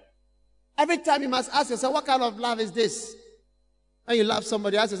 Every time you must ask yourself, what kind of love is this? When you love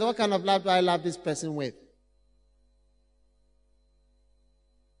somebody, ask yourself, what kind of love do I love this person with?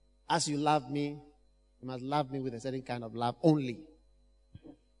 As you love me, you must love me with a certain kind of love only.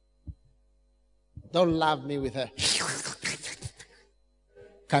 Don't love me with a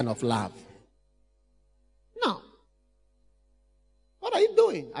kind of love. No. What are you doing?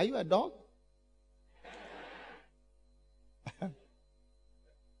 doing? Are you a dog?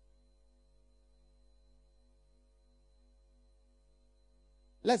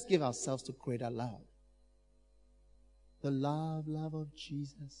 Let's give ourselves to greater love. The love of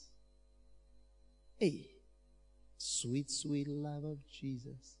Jesus. Hey, sweet, sweet love of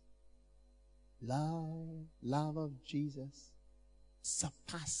Jesus. Love of Jesus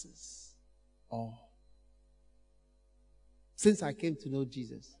surpasses all. Since I came to know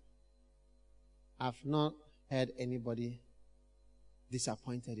Jesus, I've not heard anybody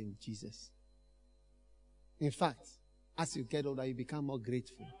disappointed in Jesus. In fact, as you get older, you become more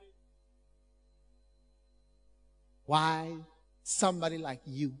grateful. Why somebody like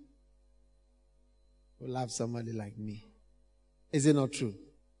you will love somebody like me? Is it not true?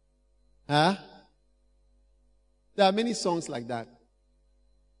 Huh? There are many songs like that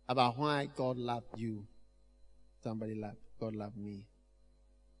about why God loved you. Somebody loved God loved me.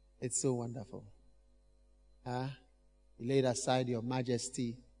 It's so wonderful. Huh? You laid aside your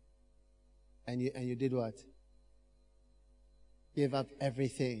majesty and you did what? Gave up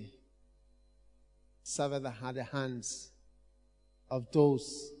everything. Served the hands of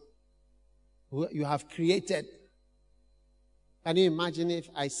those who you have created. Can you imagine if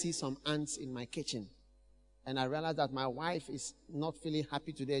I see some ants in my kitchen and I realize that my wife is not feeling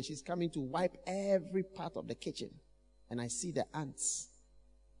happy today and she's coming to wipe every part of the kitchen, and I see the ants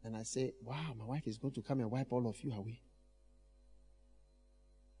and I say, wow, my wife is going to come and wipe all of you away.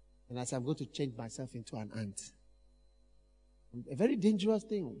 And I say, I'm going to change myself into an ant. A very dangerous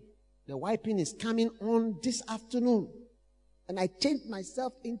thing. The wiping is coming on this afternoon. And I change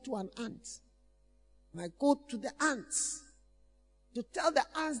myself into an ant. And I go to the ants to tell the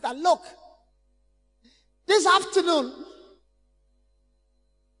ants that, look, this afternoon,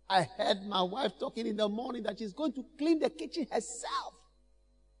 I heard my wife talking in the morning that she's going to clean the kitchen herself.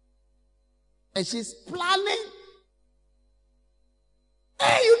 And she's planning,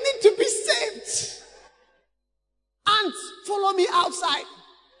 hey, you need to be saved. Ants, follow me outside.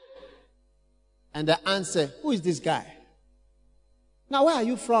 And the ant said, who is this guy? Now, where are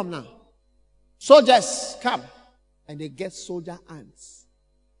you from now? Soldiers, come. And they get soldier ants.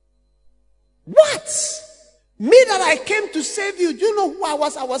 What? Me that I came to save you. Do you know who I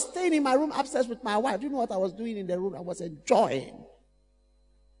was? I was staying in my room upstairs with my wife. Do you know what I was doing in the room? I was enjoying.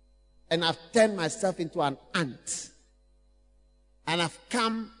 And I've turned myself into an ant. And I've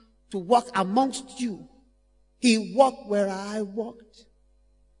come to walk amongst you. He walked where I walked.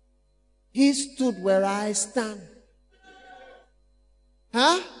 He stood where I stand.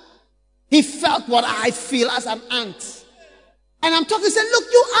 Huh? He felt what I feel as an ant. And I'm talking, say, look,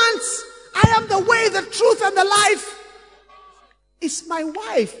 you ants, I am the way, the truth, and the life. It's my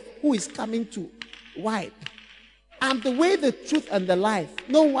wife who is coming to wipe. I'm the way, the truth, and the life.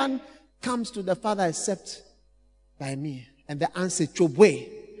 No one comes to the Father except by me. And the ant said, Chobwe,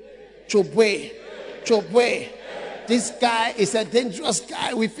 Chobwe, Chobwe. This guy is a dangerous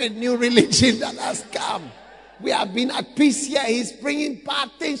guy with a new religion that has come. We have been at peace here. He's bringing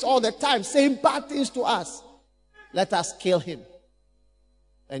bad things all the time, saying bad things to us. Let us kill him.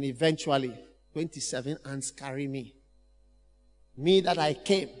 And eventually, 27 ants carry me. Me that I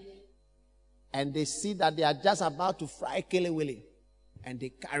came. And they see that they are just about to fry kelewele. And they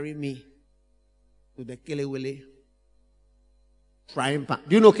carry me to the kelewele frying pan.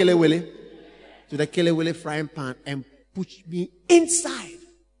 Do you know kelewele? To the kelewele frying pan and put me inside.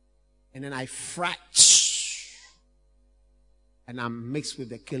 And then I fry. And I'm mixed with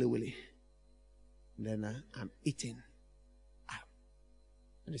the kelewele. And then I'm eating.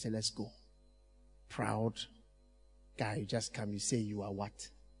 And they say, let's go. Proud guy, you just come, you say you are what?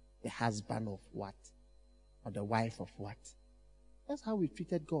 The husband of what? Or the wife of what? That's how we've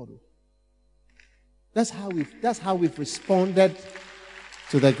treated God. That's how we've responded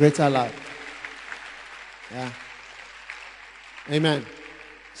to the greater love. Yeah. Amen.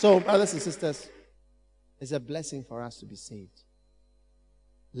 So, brothers and sisters, it's a blessing for us to be saved.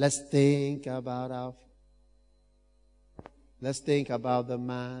 Let's think about the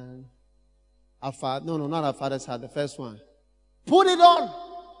man. Our father, no, not our father's heart, the first one. Put it on.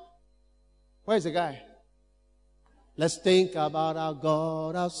 Where's the guy? Let's think about our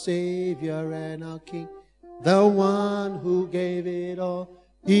God, our Savior, and our King. The one who gave it all.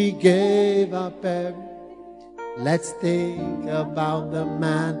 He gave up everything. Let's think about the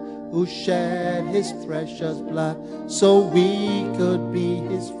man who shed his precious blood so we could be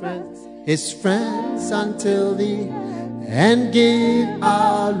his friends until the end, and give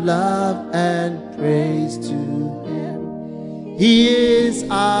our love and praise to him. He is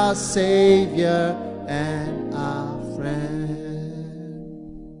our Savior and our friend.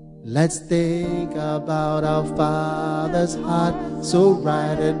 Let's think about our Father's heart, so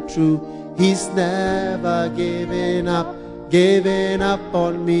right and true. He's never giving up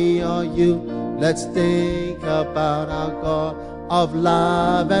on me or you. Let's think about our God of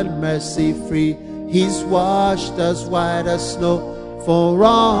love and mercy free. He's washed us white as snow for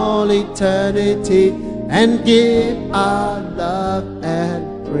all eternity, and give our love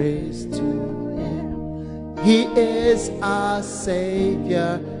and praise to Him. He is our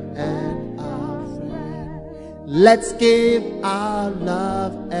Savior and our friend. Let's give our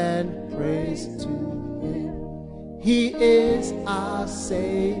love and praise to Him. He is our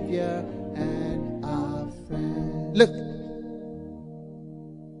Savior and our friend. Look,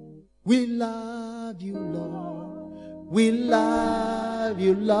 we love you, Lord. We love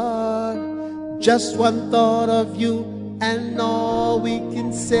you, Lord. Just one thought of you, and all we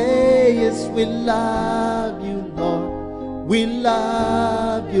can say is we love you, Lord. We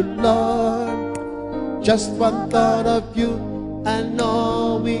love you, Lord. Just one thought of you, and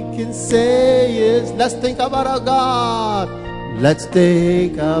all we can say is, let's think about our God. Let's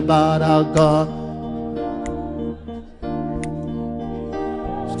think about our God.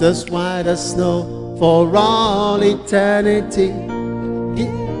 Just white as snow for all eternity.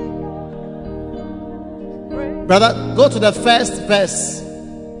 Brother, go to the first verse.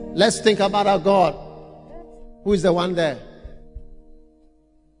 Let's think about our God. Who is the one there?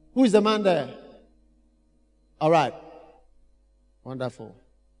 Who is the man there? All right. Wonderful.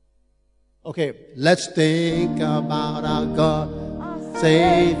 Okay, let's think about our God,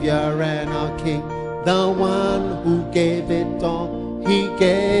 Savior and our King, the one who gave it all. He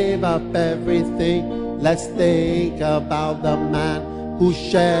gave up everything. Let's think about the man who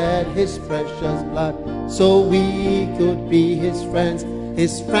shed his precious blood so we could be his friends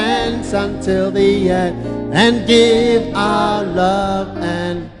until the end, and give our love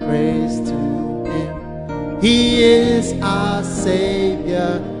and praise to Him. He is our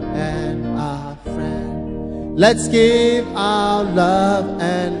Savior and our friend. Let's give our love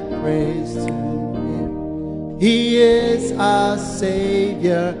and praise to Him. He is our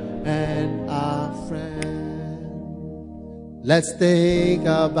Savior and our friend. Let's think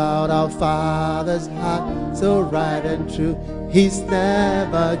about our Father's heart, so right and true. He's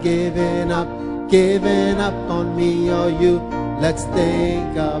never given up on me or you. Let's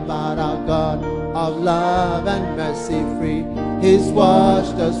think about our God of love and mercy free. He's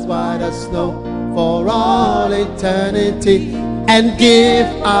washed us white as snow for all eternity, and give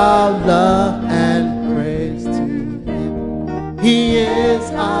our love and praise to Him. He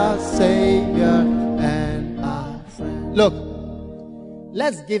is our Savior and our friend. Look,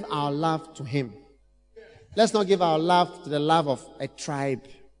 let's give our love to Him. Let's not give our love to the love of a tribe,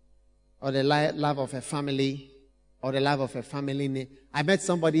 or the love of a family, or the love of a family name. I met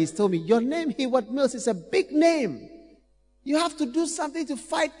somebody, he told me, your name, Heward Mills, is a big name. You have to do something to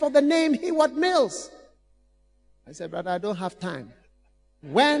fight for the name Heward Mills. I said, brother, I don't have time.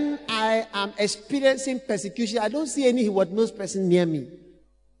 When I am experiencing persecution, I don't see any Heward Mills person near me.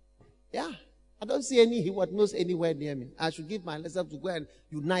 Yeah, I don't see any Heward Mills anywhere near me. I should give myself to go and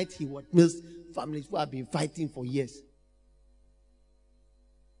unite Heward Mills families who have been fighting for years.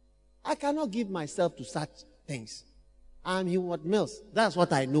 I cannot give myself to such things. I'm Heward Mills. That's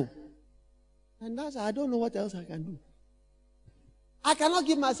what I know. And I don't know what else I can do. I cannot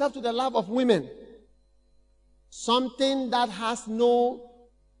give myself to the love of women. Something that has no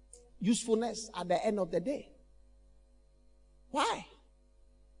usefulness at the end of the day. Why?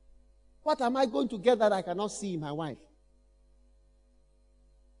 What am I going to get that I cannot see in my wife?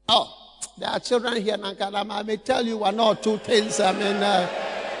 Oh, there are children here in Ankara. I may tell you one or two things,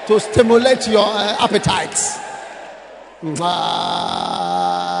 to stimulate your appetites.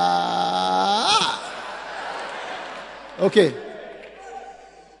 Okay.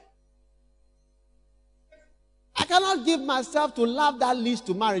 I cannot give myself to love that leads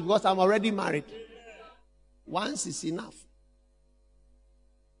to marriage because I'm already married. Once is enough.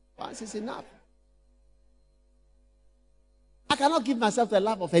 Once is enough. I cannot give myself the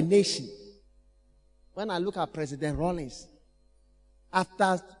love of a nation. When I look at President Rawlings,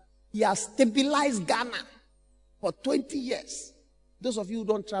 after he has stabilized Ghana for 20 years. Those of you who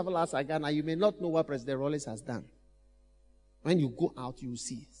don't travel outside Ghana, you may not know what President Rawlings has done. When you go out, you will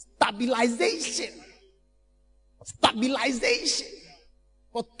see stabilization. Stabilization.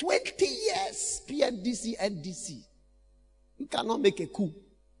 For 20 years, PNDC, NDC. You cannot make a coup.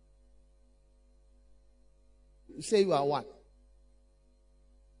 You say you are what?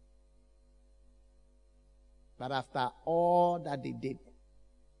 But after all that they did,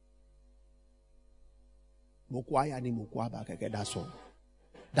 that's all.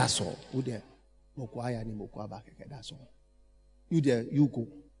 That's all. Who there? That's all. You there, you go.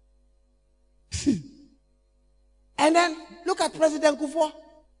 And then look at President Kufuor.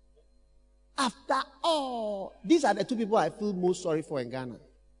 After all, these are the two people I feel most sorry for in Ghana.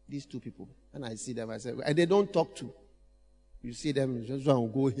 These two people. And I see them, I say, and they don't talk to. You see them, just one will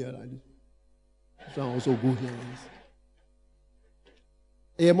go here like this. This one also go here like this.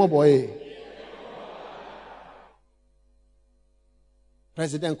 Hey, my boy.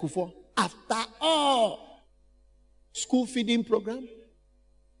 President Kufuor. After all, school feeding program,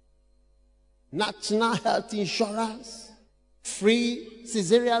 national health insurance, free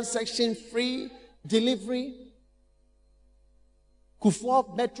cesarean section, free delivery,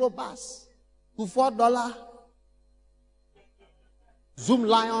 Kufuor Metro Bus, Kufuor Dollar, Zoom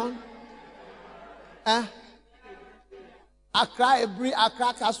Lion, Accra Ebri,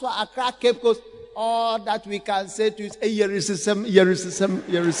 Accra Kaswa, Accra Cape Coast. All that we can say to is,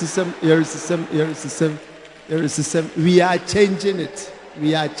 we are changing it.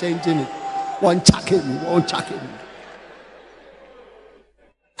 We are changing it. One chucking.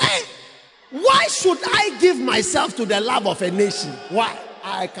 Hey, why should I give myself to the love of a nation? Why?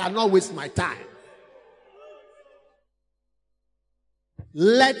 I cannot waste my time.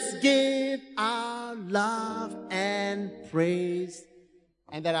 Let's give our love and praise.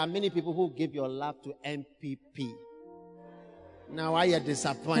 And there are many people who give your love to MPP. Now are you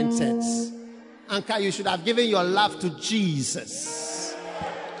disappointed? Anka, you should have given your love to Jesus.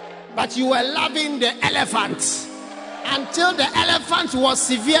 But you were loving the elephant until the elephant was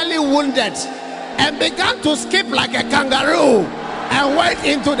severely wounded and began to skip like a kangaroo and went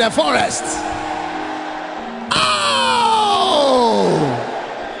into the forest. Oh!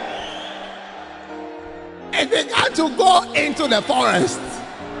 It began to go into the forest.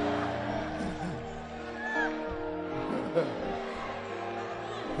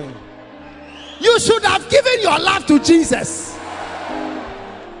 You should have given your love to Jesus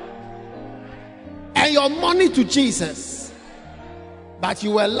and your money to Jesus, but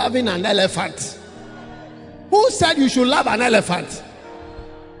you were loving an elephant. Who said you should love an elephant?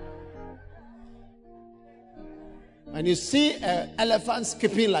 When you see an elephant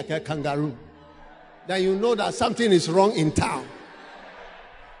skipping like a kangaroo, then you know that something is wrong in town.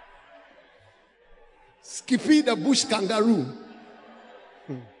 Skippy the bush kangaroo.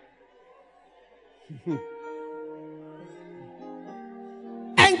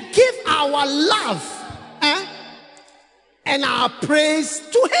 And give our love and our praise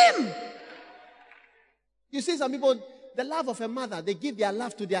to him. You see some people, the love of a mother, they give their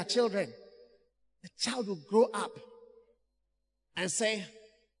love to their children. The child will grow up and say,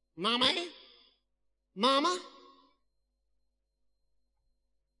 Mama,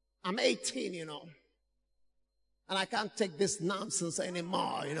 I'm 18, and I can't take this nonsense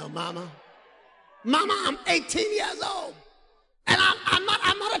anymore, Mama, I'm 18 years old. And I'm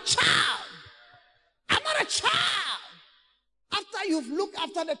not a child. I'm not a child. After you've looked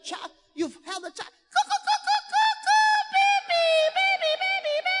after the child, you've held the child.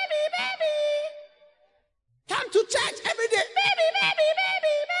 Come to church every day.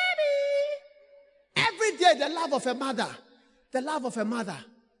 Every day, the love of a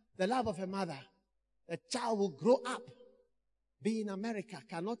mother. The child will grow up. Be in America,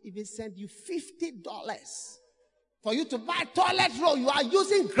 cannot even send you $50 for you to buy toilet roll. You are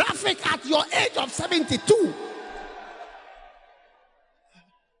using graphic at your age of 72.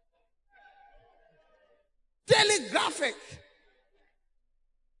 Daily graphic.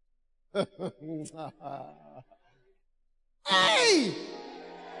 Hey,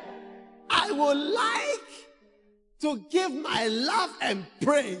 I would like to give my love and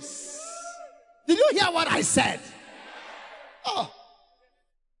praise. Did you hear what I said? Oh,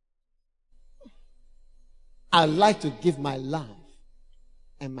 I'd like to give my love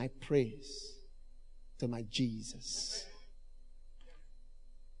and my praise to my Jesus.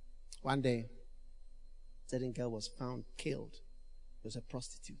 One day, a certain girl was found killed. She was a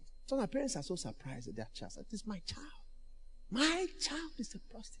prostitute. So my parents are so surprised at their child. This is my child. My child is a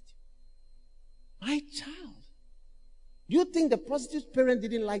prostitute. My child. Do you think the prostitute's parents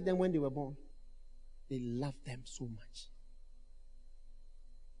didn't like them when they were born? They loved them so much.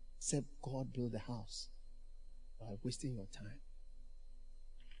 Except God build the house. You are wasting your time.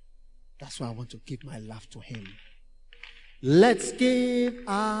 That's why I want to give my love to him. Let's give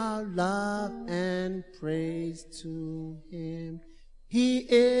our love and praise to him. He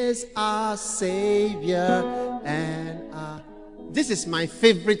is our Savior and our... This is my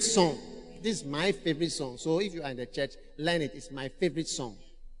favorite song. This is my favorite song. So if you are in the church, learn it. It's my favorite song.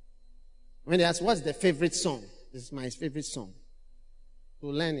 When they ask, what's the favorite song? This is my favorite song. to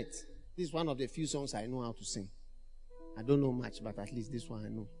learn it. This is one of the few songs I know how to sing. I don't know much, but at least this one I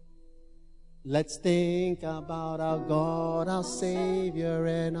know. Let's think about our God, our Savior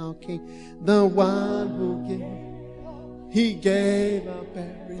and our King, the one who gave. He gave up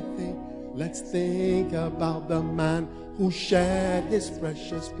everything. Let's think about the man who shed his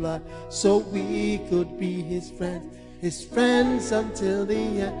precious blood so we could be his friends until the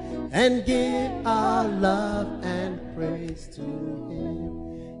end, and give our love and praise to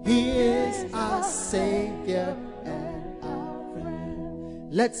him. He is our Savior and our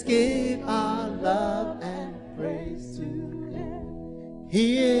friend. Let's give our love and praise to him.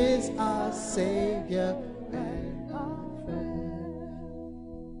 He is our Savior and our friend.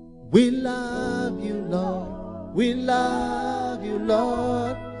 We love you, Lord. We love you,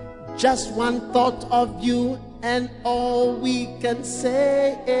 Lord. Just one thought of you, and all we can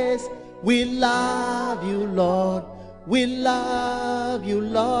say is, we love you, Lord. We love you,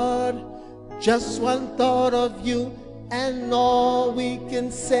 Lord. Just one thought of you, and all we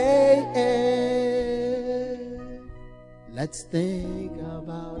can say is, let's think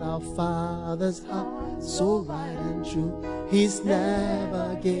about our Father's heart, so right and true. He's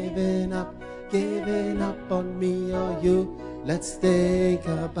never given up on me or you. Let's think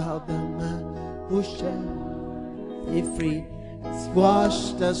about the man who set me free. He's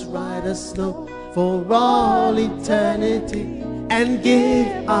washed us white as snow for all eternity, and give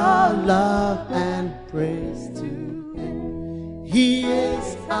our love and praise to him. He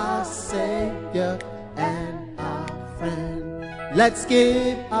is our Savior and our friend. Let's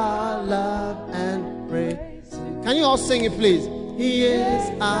give our love and praise to him. Can you all sing it, please? He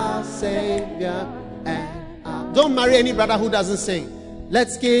is our Savior and our... Don't marry any brother who doesn't sing.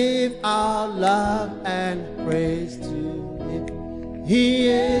 Let's give our love and praise to him. He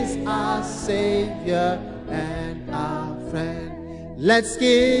is our Savior and our friend. Let's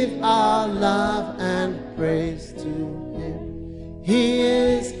give our love and praise to him. He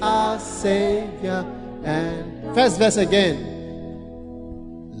is our Savior and... First verse again.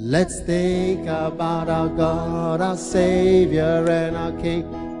 Let's think about our God, our Savior and our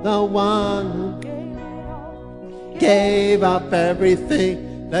King, the one who gave up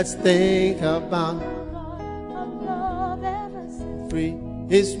everything. Let's think about free.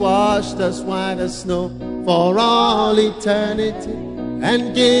 He's washed us white as snow for all eternity,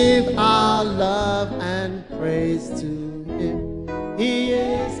 and give our love and praise to him. He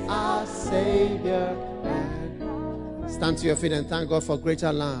is our Savior. Stand to your feet and thank God for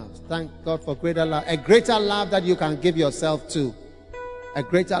greater love. Thank God for greater love. A greater love that you can give yourself to. A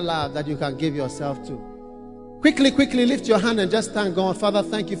greater love that you can give yourself to. Quickly lift your hand and just thank God. Father,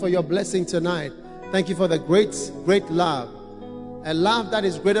 thank you for your blessing tonight. Thank you for the great love. A love that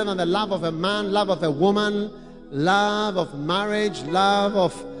is greater than the love of a man, love of a woman, love of marriage, love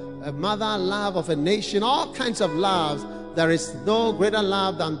of a mother, love of a nation, all kinds of loves. There is no greater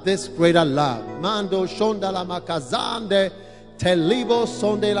love than this greater love. Mando shondala makazande telibo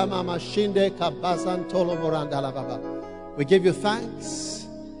sondela mama shinde kabazan tolo morandala baba. We give you thanks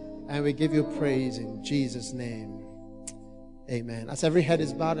and we give you praise in Jesus' name. Amen. As every head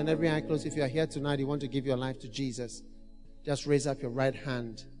is bowed and every eye closed, if you are here tonight, you want to give your life to Jesus, just raise up your right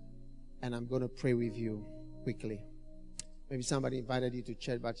hand and I'm going to pray with you quickly. Maybe somebody invited you to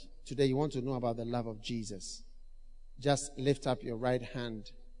church, but today you want to know about the love of Jesus. Just lift up your right hand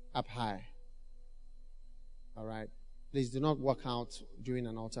up high. All right. Please do not walk out during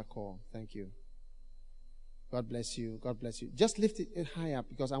an altar call. Thank you. God bless you. God bless you. Just lift it high up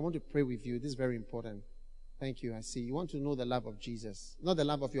because I want to pray with you. This is very important. Thank you. I see. You want to know the love of Jesus. Not the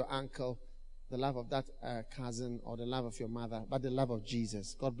love of your uncle, the love of that cousin, or the love of your mother, but the love of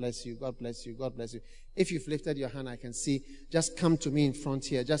Jesus. God bless you. God bless you. God bless you. If you've lifted your hand, I can see. Just come to me in front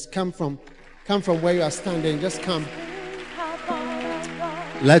here. Just come from where you are standing. Just come.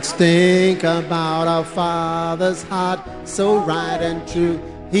 Let's think about our Father's heart, so right and true.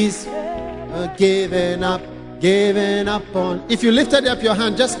 He's given up on. If you lifted up your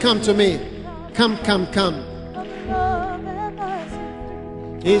hand, just come to me. Come.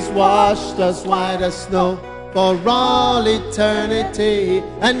 He's washed us white as snow for all eternity,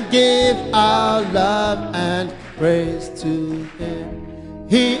 and give our love and praise to him.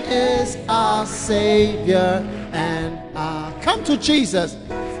 He is our Savior and our... Come to Jesus.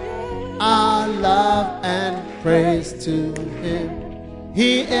 Our love and praise to him.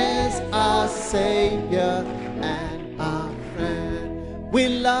 He is our Savior and our friend. We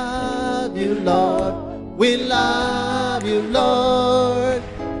love you, Lord. We love you, Lord.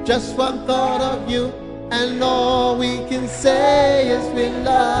 Just one thought of you, and all we can say is we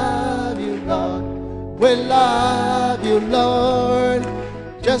love you, Lord. We love you, Lord.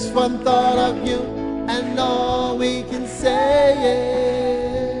 Just one thought of you, and all we can say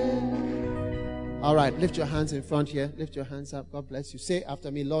is. All right, lift your hands in front here. Lift your hands up. God bless you. Say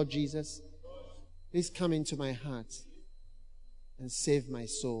after me, Lord Jesus, please come into my heart and save my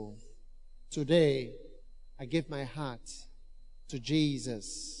soul. Today, I give my heart to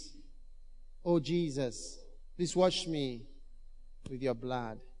Jesus. Oh, Jesus, please wash me with your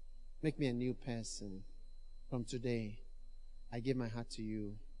blood. Make me a new person. From today, I give my heart to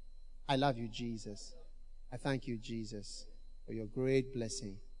you. I love you, Jesus. I thank you, Jesus, for your great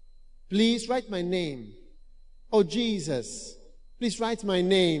blessing. Please write my name. Oh, Jesus, please write my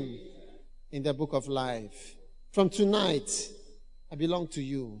name in the book of life. From tonight, I belong to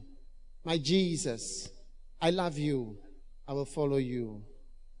you. My Jesus, I love you. I will follow you.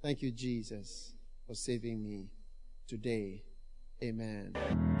 Thank you, Jesus, for saving me today. Amen.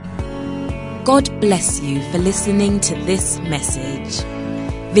 God bless you for listening to this message.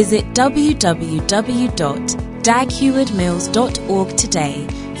 Visit www.daghewardmills.org today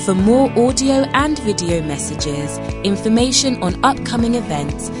for more audio and video messages, information on upcoming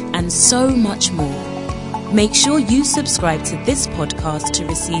events, and so much more. Make sure you subscribe to this podcast to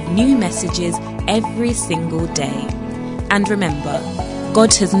receive new messages every single day. And remember,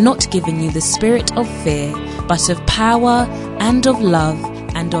 God has not given you the spirit of fear, but of power and of love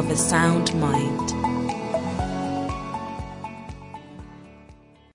and of a sound mind.